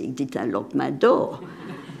goodness sake, did I lock my door?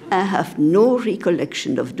 I have no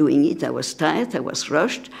recollection of doing it. I was tired, I was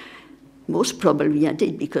rushed. Most probably I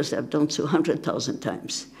did because I've done so 100,000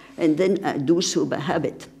 times. And then I do so by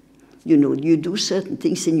habit. You do certain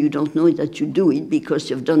things and you don't know that you do it because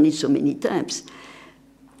you've done it so many times.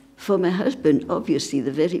 For my husband, obviously,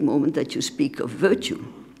 the very moment that you speak of virtue,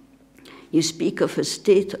 you speak of a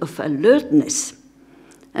state of alertness.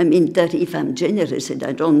 I mean, that if I'm generous and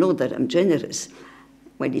I don't know that I'm generous,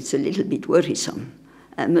 well, it's a little bit worrisome.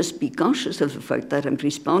 I must be conscious of the fact that I'm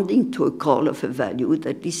responding to a call of a value,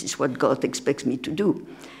 that this is what God expects me to do.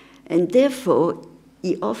 And therefore,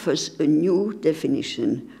 he offers a new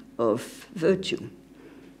definition of virtue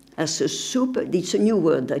as it's a new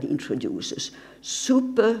word that he introduces,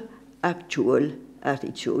 super-actual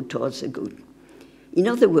attitude towards the good. In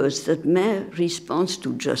other words, that my response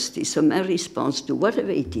to justice or my response to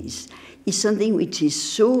whatever it is something which is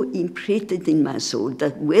so imprinted in my soul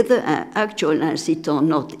that whether I actualize it or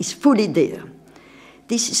not is fully there.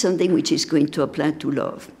 This is something which is going to apply to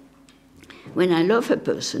love. When I love a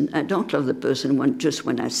person, I don't love the person just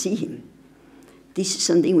when I see him. This is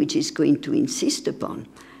something which is going to insist upon.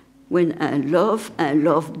 When I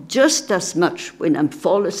love just as much when I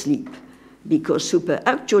fall asleep, because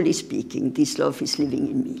actually speaking, this love is living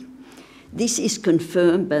in me. This is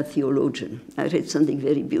confirmed by a theologian. I read something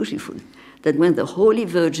very beautiful, that when the Holy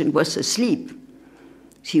Virgin was asleep,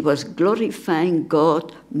 she was glorifying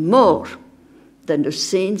God more than a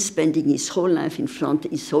saint spending his whole life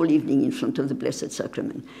his whole evening in front of the Blessed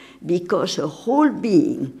Sacrament, because her whole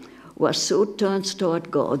being was so turned toward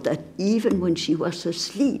God that even when she was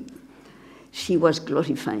asleep, she was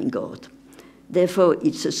glorifying God. Therefore,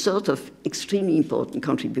 it's a sort of extremely important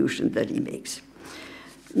contribution that he makes.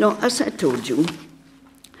 Now, as I told you,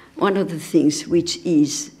 one of the things which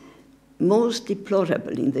is most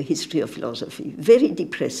deplorable in the history of philosophy, very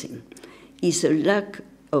depressing, is a lack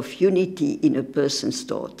of unity in a person's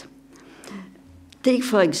thought. Take,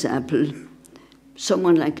 for example,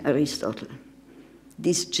 someone like Aristotle,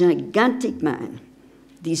 this gigantic man,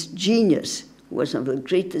 this genius, who was one of the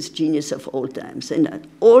greatest genius of all times, and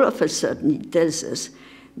all of a sudden he tells us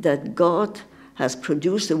that God has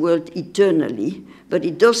produced the world eternally, but he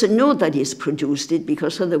doesn't know that he has produced it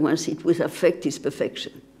because otherwise it would affect his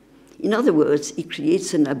perfection. In other words, he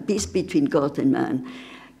creates an abyss between God and man.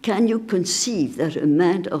 Can you conceive that a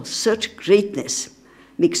man of such greatness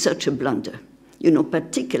makes such a blunder?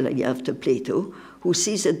 Particularly after Plato, who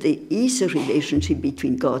sees that there is a relationship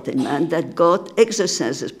between God and man, that God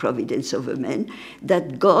exercises providence over men,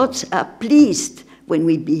 that gods are pleased when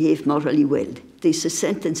we behave morally well. There's a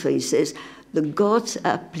sentence where he says, the gods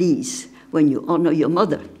are pleased when you honor your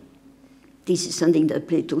mother. This is something that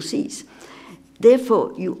Plato sees.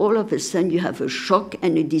 Therefore, all of a sudden you have a shock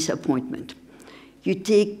and a disappointment. You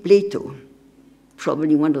take Plato,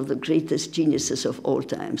 probably one of the greatest geniuses of all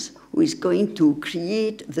times, who is going to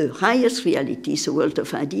create the highest realities, a world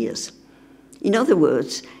of ideas. In other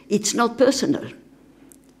words, it's not personal.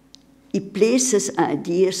 He places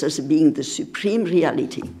ideas as being the supreme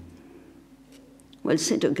reality. Well,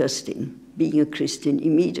 St. Augustine, being a Christian,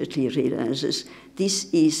 immediately realizes this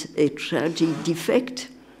is a tragic defect,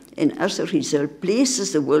 and as a result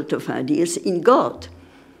places the world of ideas in God.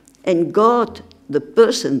 And God, the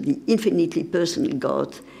person, the infinitely personal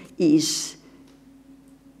God, is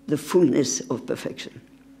the fullness of perfection.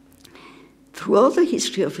 Throughout the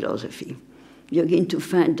history of philosophy, you're going to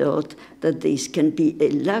find out that there can be a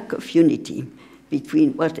lack of unity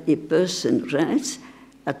between what a person writes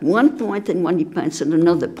at one point and when he points at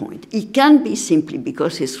another point. It can be simply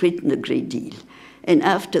because he's written a great deal, and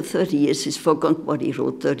after 30 years he's forgotten what he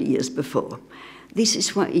wrote 30 years before. This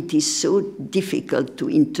is why it is so difficult to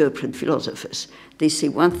interpret philosophers. They say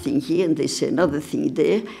one thing here and they say another thing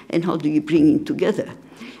there, and how do you bring it together?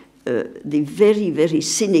 The very, very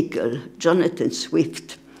cynical Jonathan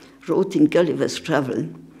Swift wrote in Gulliver's Travel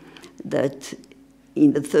that,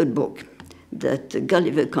 in the third book, that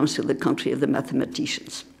Gulliver comes to the country of the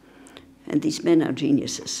mathematicians. And these men are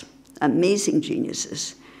geniuses, amazing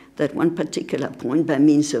geniuses, that one particular point, by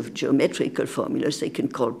means of geometrical formulas, they can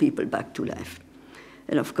call people back to life.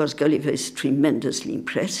 And of course, Gulliver is tremendously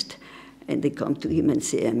impressed, and they come to him and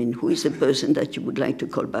say, I mean, who is the person that you would like to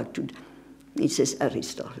call back to? He says,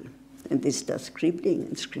 Aristotle. And they start scribbling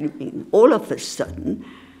and scribbling. All of a sudden,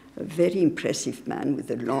 a very impressive man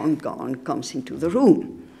with a long gown comes into the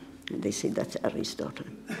room. And they say, that's Aristotle.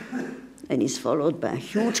 And he's followed by a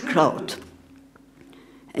huge crowd.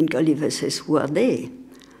 And Gulliver says, who are they?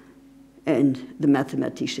 And the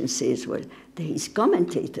mathematician says, well, they're his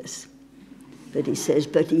commentators. But he says,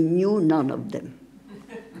 but he knew none of them.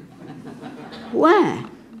 Why?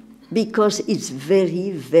 Because it's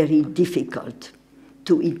very, very difficult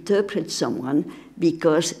to interpret someone,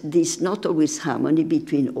 because there's not always harmony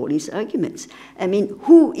between all his arguments. I mean,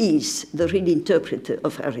 who is the real interpreter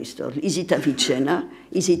of Aristotle? Is it Avicenna?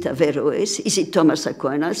 Is it Averroes? Is it Thomas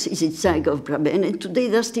Aquinas? Is it Zeig of Brabant? And today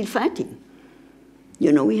they're still fighting.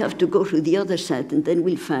 You know, we have to go to the other side, and then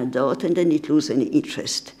we'll find out, and then it loses any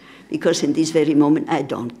interest. Because in this very moment, I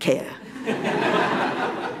don't care.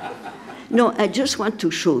 No, I just want to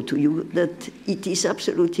show to you that it is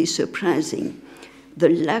absolutely surprising, the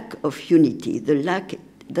lack of unity, the lack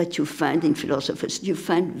that you find in philosophers. You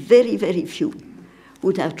find very, very few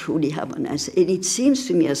would have truly harmonized. And it seems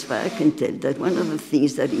to me, as far as I can tell, that one of the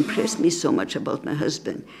things that impressed me so much about my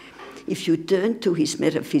husband, if you turn to his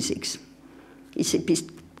metaphysics, his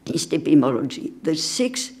epistemology, the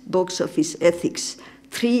 6 books of his ethics,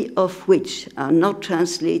 3 of which are not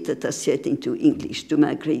translated as yet into English, to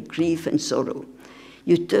my great grief and sorrow.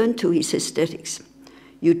 You turn to his aesthetics.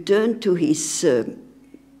 You turn to his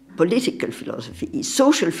political philosophy, his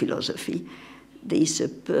social philosophy. There is a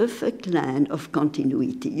perfect line of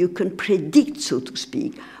continuity. You can predict, so to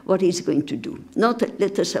speak, what he's going to do. Not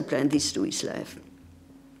let us apply this to his life.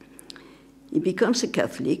 He becomes a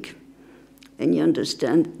Catholic, and you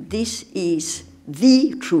understand this is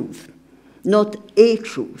the truth, not a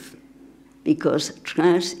truth, because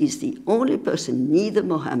Christ is the only person, neither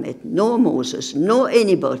Mohammed, nor Moses, nor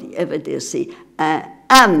anybody ever dare say, I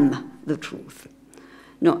am the truth.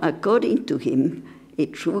 Now, according to him, a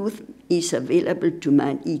truth is available to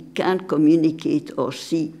man. He can't communicate or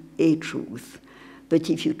see a truth. But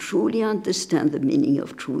if you truly understand the meaning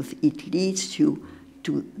of truth, it leads you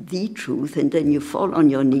to the truth, and then you fall on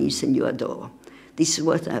your knees and you adore. This is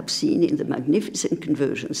what I've seen in the magnificent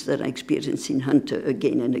conversions that I experienced in Hunter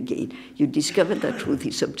again and again. You discover that truth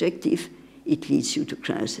is objective, it leads you to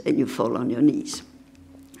Christ, and you fall on your knees.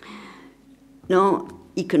 Now,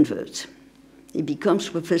 he converts. He becomes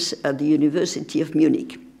professor at the University of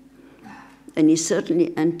Munich. And he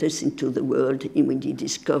certainly enters into the world in which he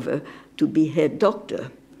discovers to be head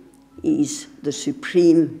doctor is the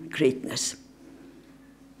supreme greatness.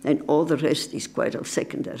 And all the rest is quite of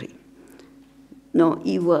secondary. No,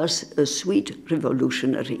 he was a sweet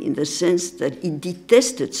revolutionary in the sense that he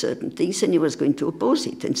detested certain things and he was going to oppose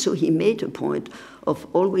it. And so he made a point of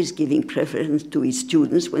always giving preference to his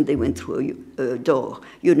students when they went through a door.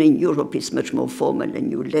 You know, in Europe it's much more formal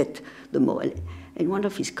and you let the more. And one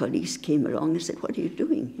of his colleagues came along and said, what are you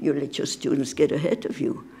doing? You let your students get ahead of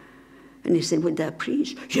you. And he said, well, they're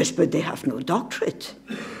priests. Yes, but they have no doctorate.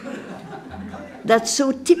 That's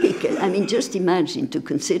so typical. I mean, just imagine to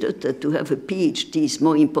consider that to have a PhD is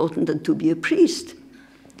more important than to be a priest.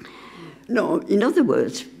 No, in other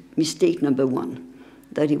words, mistake number 1,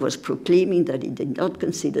 that he was proclaiming that he did not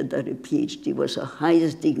consider that a PhD was the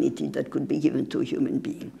highest dignity that could be given to a human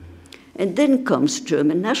being. And then comes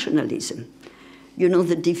German nationalism. You know,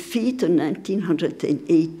 the defeat in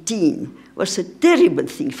 1918 was a terrible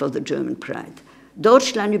thing for the German pride.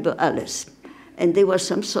 Deutschland über alles. And there was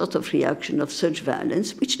some sort of reaction of such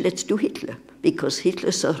violence, which led to Hitler, because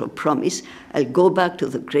Hitler sort of promised, I'll go back to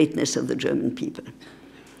the greatness of the German people.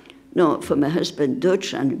 No, for my husband,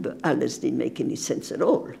 Deutschland über alles didn't make any sense at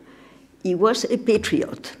all. He was a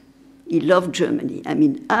patriot. He loved Germany. I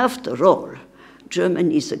mean, after all,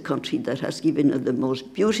 Germany is a country that has given us the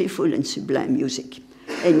most beautiful and sublime music.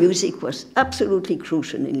 And music was absolutely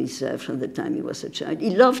crucial in his life from the time he was a child. He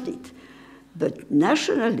loved it. But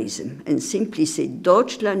nationalism, and simply say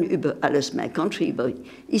Deutschland über alles, my country,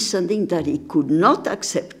 is something that he could not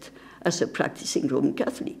accept as a practicing Roman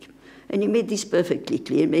Catholic. And he made this perfectly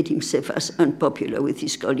clear, made himself as unpopular with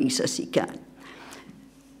his colleagues as he can.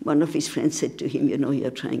 One of his friends said to him, you know,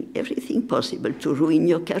 you're trying everything possible to ruin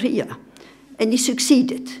your career. And he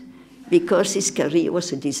succeeded, because his career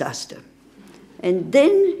was a disaster. And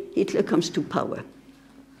then Hitler comes to power.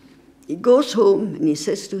 He goes home and he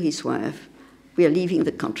says to his wife, we are leaving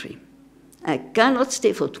the country. I cannot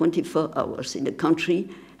stay for 24 hours in a country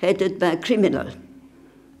headed by a criminal.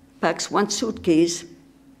 Packs one suitcase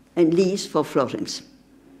and leaves for Florence,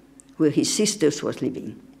 where his sisters was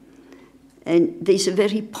living. And there's a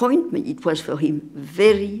very point, it was for him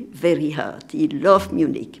very, very hard. He loved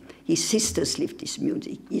Munich. His sisters lived his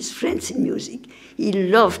music, his friends in music. He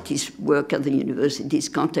loved his work at the university, his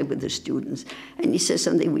contact with the students. And he says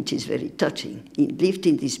something which is very touching. He lived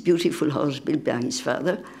in this beautiful house built by his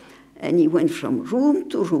father, and he went from room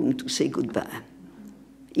to say goodbye.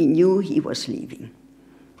 He knew he was leaving.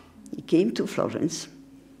 He came to Florence,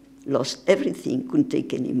 lost everything, couldn't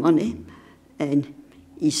take any money, and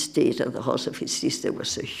he stayed at the house of his sister. It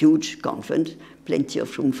was a huge convent, plenty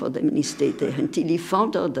of room for them, and he stayed there until he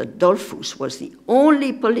found out that Dollfuss was the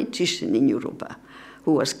only politician in Europa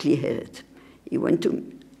who was clear-headed. He went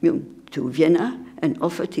to Vienna and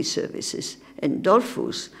offered his services, and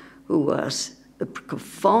Dollfuss, who was a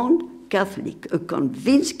profound Catholic, a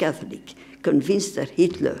convinced Catholic, convinced that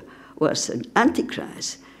Hitler was an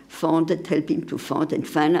antichrist, helped him to found and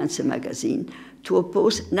finance a magazine to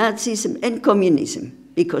oppose Nazism and communism,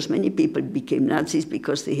 because many people became Nazis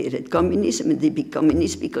because they hated communism, and they became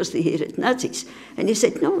communists because they hated Nazis. And he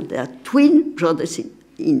said, no, they are twin brothers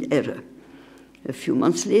in error. A few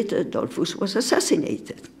months later, Dollfuss was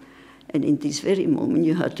assassinated. And in this very moment,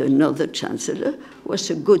 you had another chancellor who was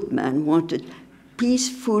a good man, wanted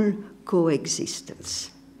peaceful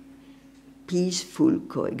coexistence. Peaceful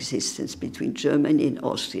coexistence between Germany and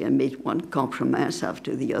Austria, made one compromise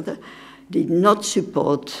after the other, did not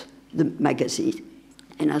support the magazine.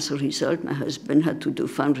 And as a result, my husband had to do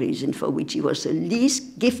fundraising for which he was the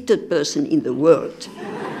least gifted person in the world.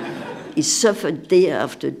 He suffered day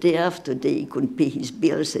after day after day. He couldn't pay his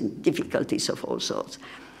bills and difficulties of all sorts.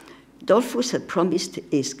 Dollfuss had promised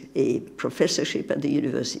a professorship at the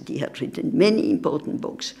university. He had written many important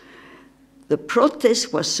books. The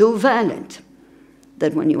protest was so violent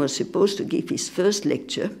that when he was supposed to give his first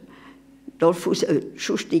lecture, Dollfuss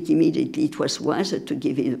Schuschnigg immediately, it was wiser to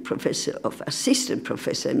give him a professor of assistant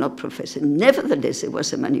professor, not professor. Nevertheless, there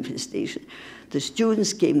was a manifestation. The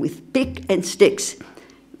students came with pick and sticks.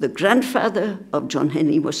 The grandfather of John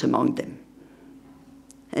Henry was among them.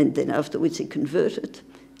 And then afterwards he converted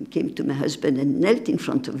and came to my husband and knelt in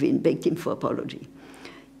front of him and begged him for apology.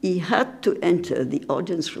 He had to enter the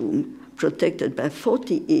audience room protected by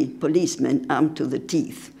 48 policemen armed to the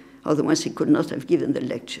teeth. Otherwise, he could not have given the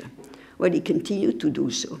lecture. Well, he continued to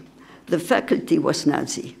do so. The faculty was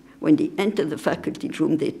Nazi. When they entered the faculty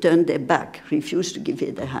room, they turned their back, refused to give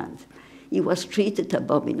him their hand. He was treated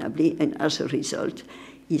abominably, and as a result,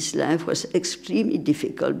 his life was extremely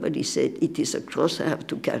difficult, but he said, it is a cross I have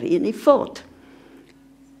to carry, and he fought.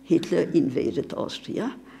 Hitler invaded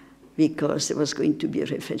Austria because there was going to be a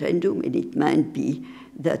referendum, and it might be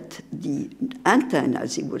that the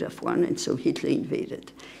anti-Nazi would have won, and so Hitler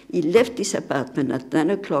invaded. He left his apartment at 9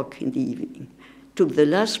 o'clock in the evening, took the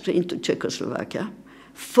last train to Czechoslovakia.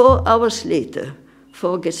 4 hours later,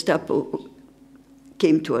 4 Gestapo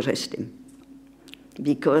came to arrest him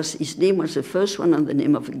because his name was the first one on the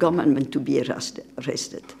name of a government to be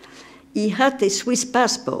arrested. He had a Swiss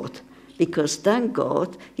passport because, thank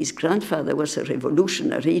God, his grandfather was a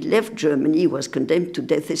revolutionary. He left Germany, was condemned to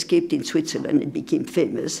death, escaped in Switzerland, and became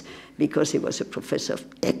famous because he was a professor of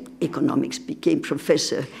economics, became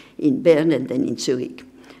professor in Bern and then in Zurich.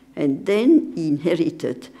 And then he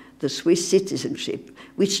inherited the Swiss citizenship,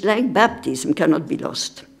 which, like baptism, cannot be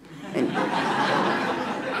lost. And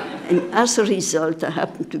as a result, I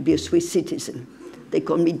happen to be a Swiss citizen. They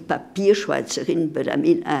call me Papierschweizerin, but I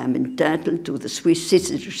mean I am entitled to the Swiss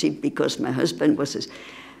citizenship because my husband was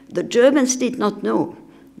The Germans did not know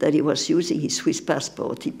that he was using his Swiss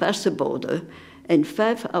passport. He passed the border, and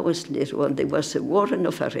 5 hours later on, there was a warrant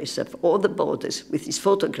of arrest of all the borders with his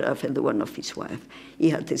photograph and the one of his wife. He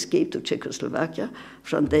had escaped to Czechoslovakia.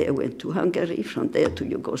 From there, went to Hungary. From there to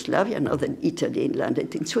Yugoslavia. Now then, Italy, and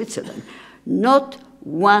landed in Switzerland. Not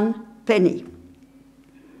one penny.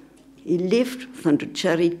 He lived from the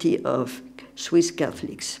charity of Swiss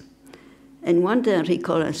Catholics. And one day I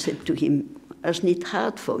recall I said to him, isn't it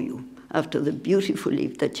hard for you after the beautiful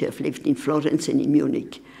life that you have lived in Florence and in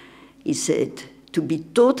Munich? He said, to be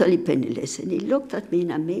totally penniless. And he looked at me in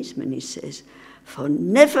amazement. He says, for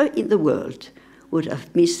never in the world would I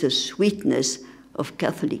have missed the sweetness of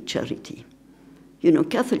Catholic charity. You know,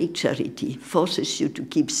 Catholic charity forces you to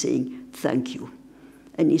keep saying thank you.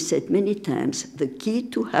 And he said many times, the key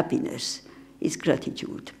to happiness is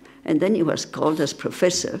gratitude. And then he was called as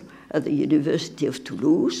professor at the University of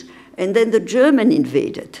Toulouse, and then the German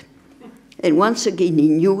invaded. And once again, he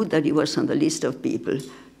knew that he was on the list of people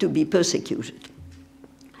to be persecuted.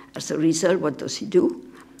 As a result, what does he do?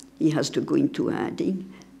 He has to go into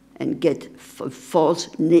hiding and get a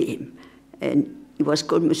false name. And he was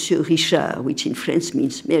called Monsieur Richard, which in French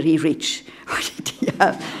means very rich. Why did he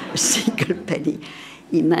have a single penny?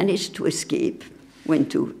 He managed to escape,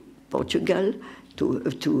 went to Portugal,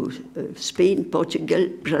 to Spain, Portugal,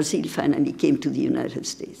 Brazil, finally came to the United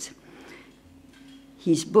States.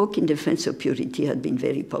 His book, In Defense of Purity, had been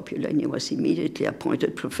very popular, and he was immediately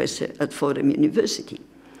appointed professor at Fordham University.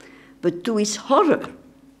 But to his horror,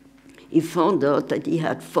 he found out that he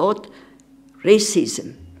had fought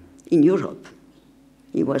racism in Europe.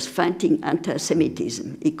 He was fighting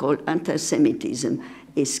anti-Semitism. He called anti-Semitism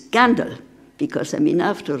a scandal, because, I mean,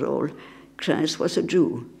 after all, Christ was a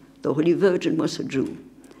Jew. The Holy Virgin was a Jew.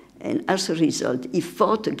 And as a result, he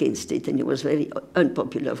fought against it, and he was very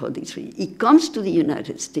unpopular for this reason. He comes to the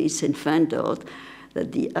United States and finds out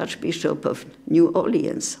that the Archbishop of New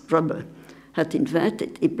Orleans, Rubbel, had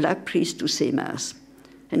invited a black priest to say Mass.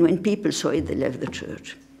 And when people saw it, they left the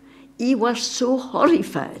church. He was so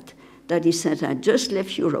horrified that he said, I just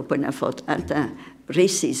left Europe when I fought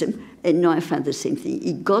anti-racism, and now I found the same thing.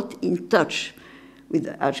 He got in touch with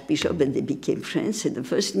the Archbishop, and they became friends, and the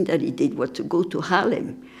first thing that he did was to go to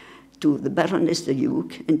Harlem, to the Baroness de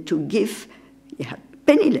Luke, and to give, he had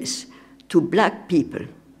penniless, to black people,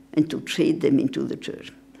 and to trade them into the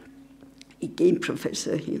church. He became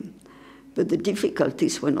professor here. But the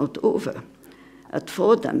difficulties were not over. At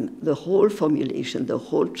Fordham, the whole formulation, the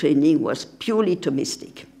whole training was purely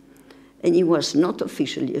Thomistic. And he was not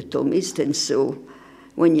officially a Thomist, and so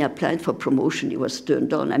when he applied for promotion, he was turned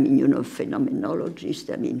down. I mean, you know,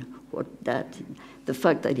 phenomenologist, I mean, the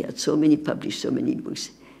fact that he had published so many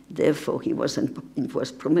books, therefore he was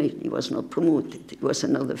promoted, he was not promoted. It was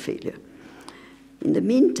another failure. In the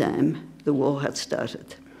meantime, the war had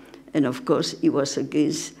started. And of course, he was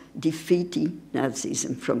against defeating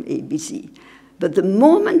Nazism from ABC. But the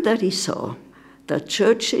moment that he saw that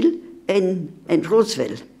Churchill and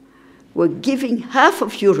Roosevelt were giving half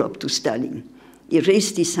of Europe to Stalin, he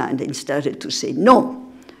raised his hand and started to say, no,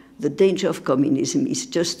 the danger of communism is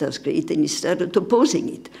just as great, and he started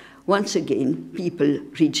opposing it. Once again, people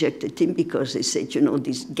rejected him because they said, you know,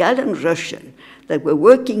 these gallant Russians that were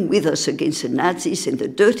working with us against the Nazis and the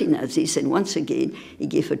dirty Nazis, and once again, he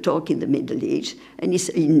gave a talk in the Middle Age, and he's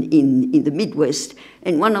in the Midwest,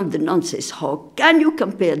 and one of the nuns says, how can you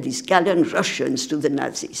compare these gallant Russians to the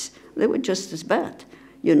Nazis? They were just as bad.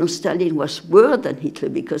 You know, Stalin was worse than Hitler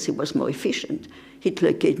because he was more efficient.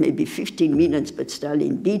 Hitler killed maybe 15 millions, but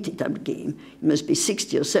Stalin beat it up game. It must be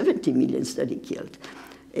 60 or 70 millions that he killed.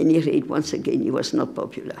 At any rate, once again, he was not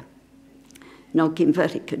popular. Now came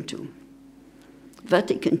Vatican II.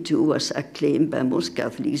 Vatican II was acclaimed by most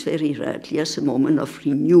Catholics very rightly as a moment of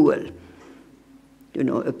renewal. You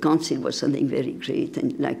know, a council was something very great,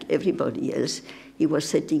 and like everybody else, he was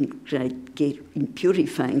setting right gate in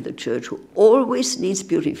purifying the church, who always needs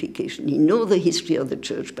purification. He knew the history of the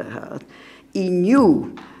church by heart. He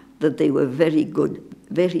knew that they were very good,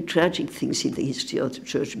 very tragic things in the history of the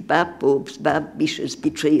church, bad popes, bad bishops,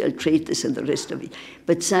 betrayal, traitors, and the rest of it.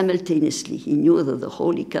 But simultaneously, he knew that the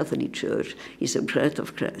Holy Catholic Church is a bride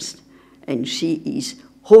of Christ, and she is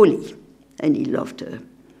holy, and he loved her.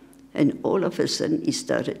 And all of a sudden, he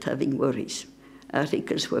started having worries.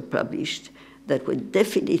 Articles were published that were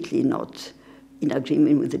definitely not in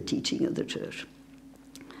agreement with the teaching of the church.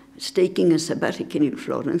 He was taking a sabbatical in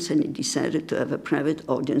Florence, and he decided to have a private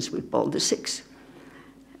audience with Paul VI.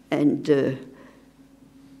 And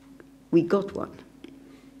we got one,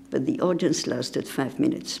 but the audience lasted 5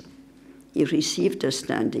 minutes. He received a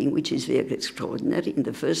standing, which is very extraordinary. In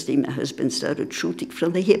the first day, my husband started shooting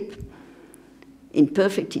from the hip. In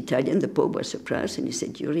perfect Italian, the Pope was surprised, and he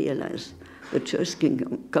said, you realize the church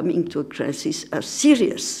coming to a crisis as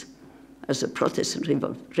serious as the Protestant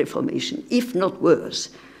Reformation, if not worse.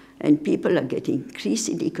 And people are getting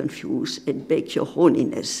increasingly confused, and beg your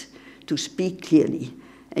holiness to speak clearly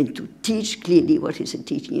and to teach clearly what is the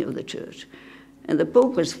teaching of the church. And the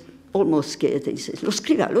Pope was almost scared, and he says, lo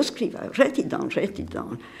scriva, write it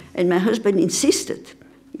down. And my husband insisted.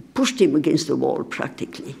 He pushed him against the wall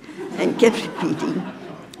practically and kept repeating.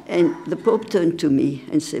 And the Pope turned to me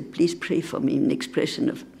and said, please pray for me, an expression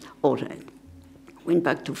of, all right. Went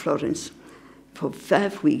back to Florence. For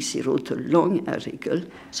 5 weeks, he wrote a long article,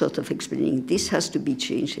 sort of explaining this has to be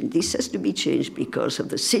changed, and this has to be changed because of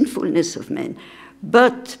the sinfulness of man.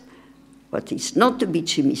 But what is not to be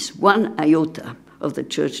changed is one iota of the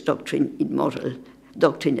church doctrine and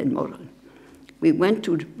moral. We went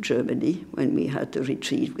to Germany when we had a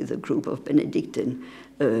retreat with a group of Benedictine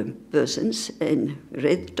persons and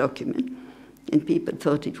read the document. And people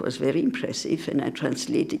thought it was very impressive, and I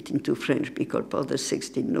translated it into French because Paul VI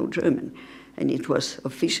didn't know German. And it was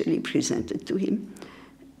officially presented to him.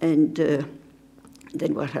 And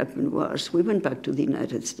then what happened was, we went back to the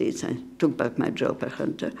United States. I took back my job at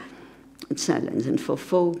Hunter, and silence, and for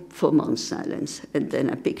four months silence. And then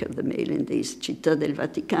I pick up the mail, and there's Città del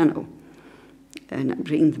Vaticano. And I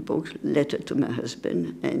bring the book, letter to my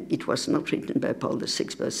husband, and it was not written by Paul VI,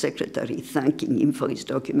 but a secretary thanking him for his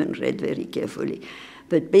document, read very carefully.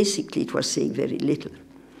 But basically it was saying very little.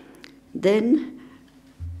 Then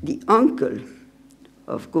the uncle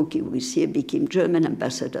of Cookie, who is here, became German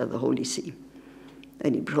ambassador of the Holy See.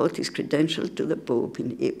 And he brought his credentials to the Pope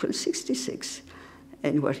in April '66.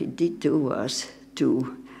 And what he did do was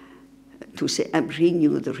to say, I bring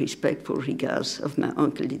you the respectful regards of my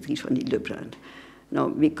uncle Dietrich von Hildebrand. Now,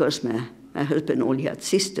 because my husband only had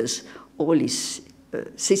sisters, all his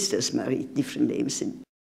sisters married different names, and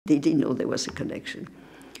they didn't know there was a connection.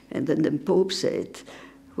 And then the Pope said,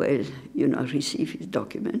 well, you know, receive his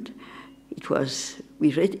document. It was,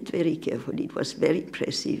 we read it very carefully, it was very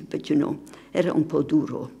impressive, but you know, era un po'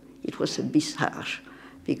 duro. It was a bit harsh,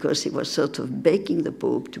 because he was sort of begging the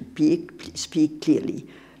Pope to speak clearly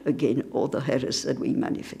again all the errors that we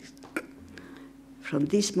manifest. From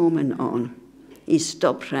this moment on, he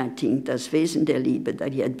stopped writing Das Wesen der Liebe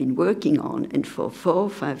that he had been working on, and for 4 or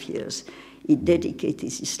 5 years, he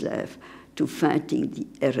dedicated his life to fighting the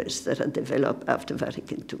errors that had developed after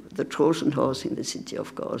Vatican II. The Trojan horse in the city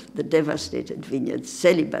of God, the devastated vineyards,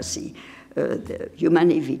 celibacy, the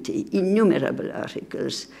humanity, innumerable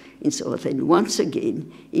articles, and so on. And once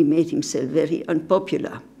again, he made himself very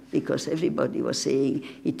unpopular because everybody was saying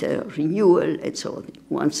it a renewal and so on.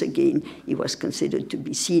 Once again, he was considered to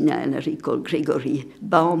be senile, and I recall Gregory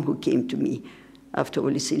Baum, who came to me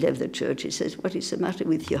afterwards he left the church. He says, what is the matter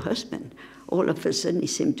with your husband? All of a sudden, he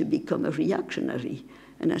seemed to become a reactionary.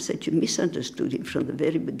 And I said, you misunderstood him from the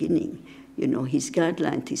very beginning. You know, his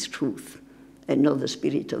guideline is truth and not the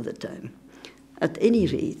spirit of the time. At any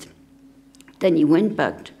rate, then he went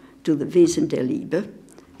back to the Wesen der Liebe,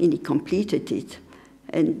 and he completed it,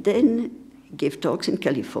 and then gave talks in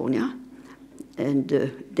California, and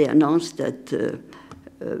they announced that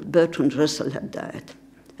Bertrand Russell had died,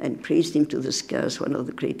 and praised him to the skies, one of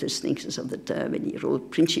the greatest thinkers of the time, and he wrote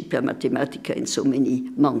Principia Mathematica in so many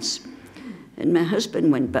months. And my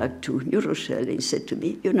husband went back to New Rochelle and said to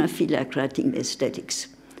me, you know, I feel like writing aesthetics.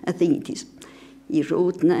 I think it is. He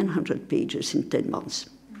wrote 900 pages in 10 months.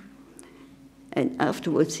 And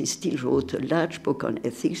afterwards, he still wrote a large book on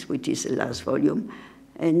ethics, which is the last volume.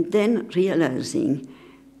 And then realizing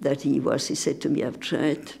that he said to me, I've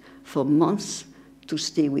tried for months to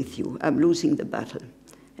stay with you. I'm losing the battle.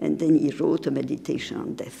 And then he wrote a meditation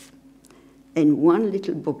on death. And one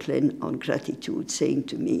little booklet on gratitude, saying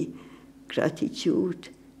to me, gratitude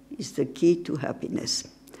is the key to happiness.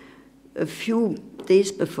 A few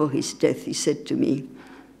days before his death, he said to me,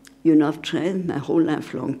 you know, I've tried my whole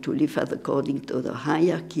life long to live according to the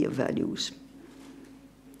hierarchy of values.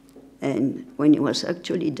 And when he was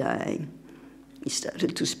actually dying, he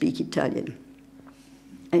started to speak Italian.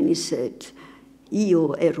 And he said,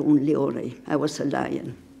 io ero un leone, I was a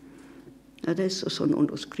lion. Adesso sono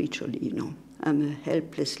uno scricciolino. I'm a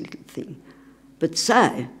helpless little thing. But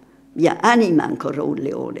sai, mia anima ancora un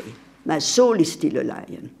leone. My soul is still a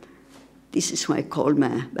lion. This is why I call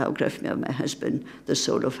my biography of my husband The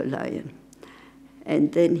Soul of a Lion.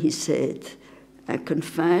 And then he said, I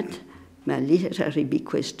confide my literary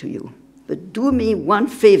bequest to you. But do me one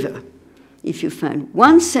favor. If you find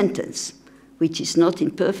one sentence which is not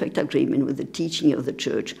in perfect agreement with the teaching of the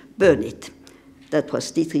church, burn it. That was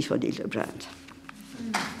Dietrich von Hildebrand.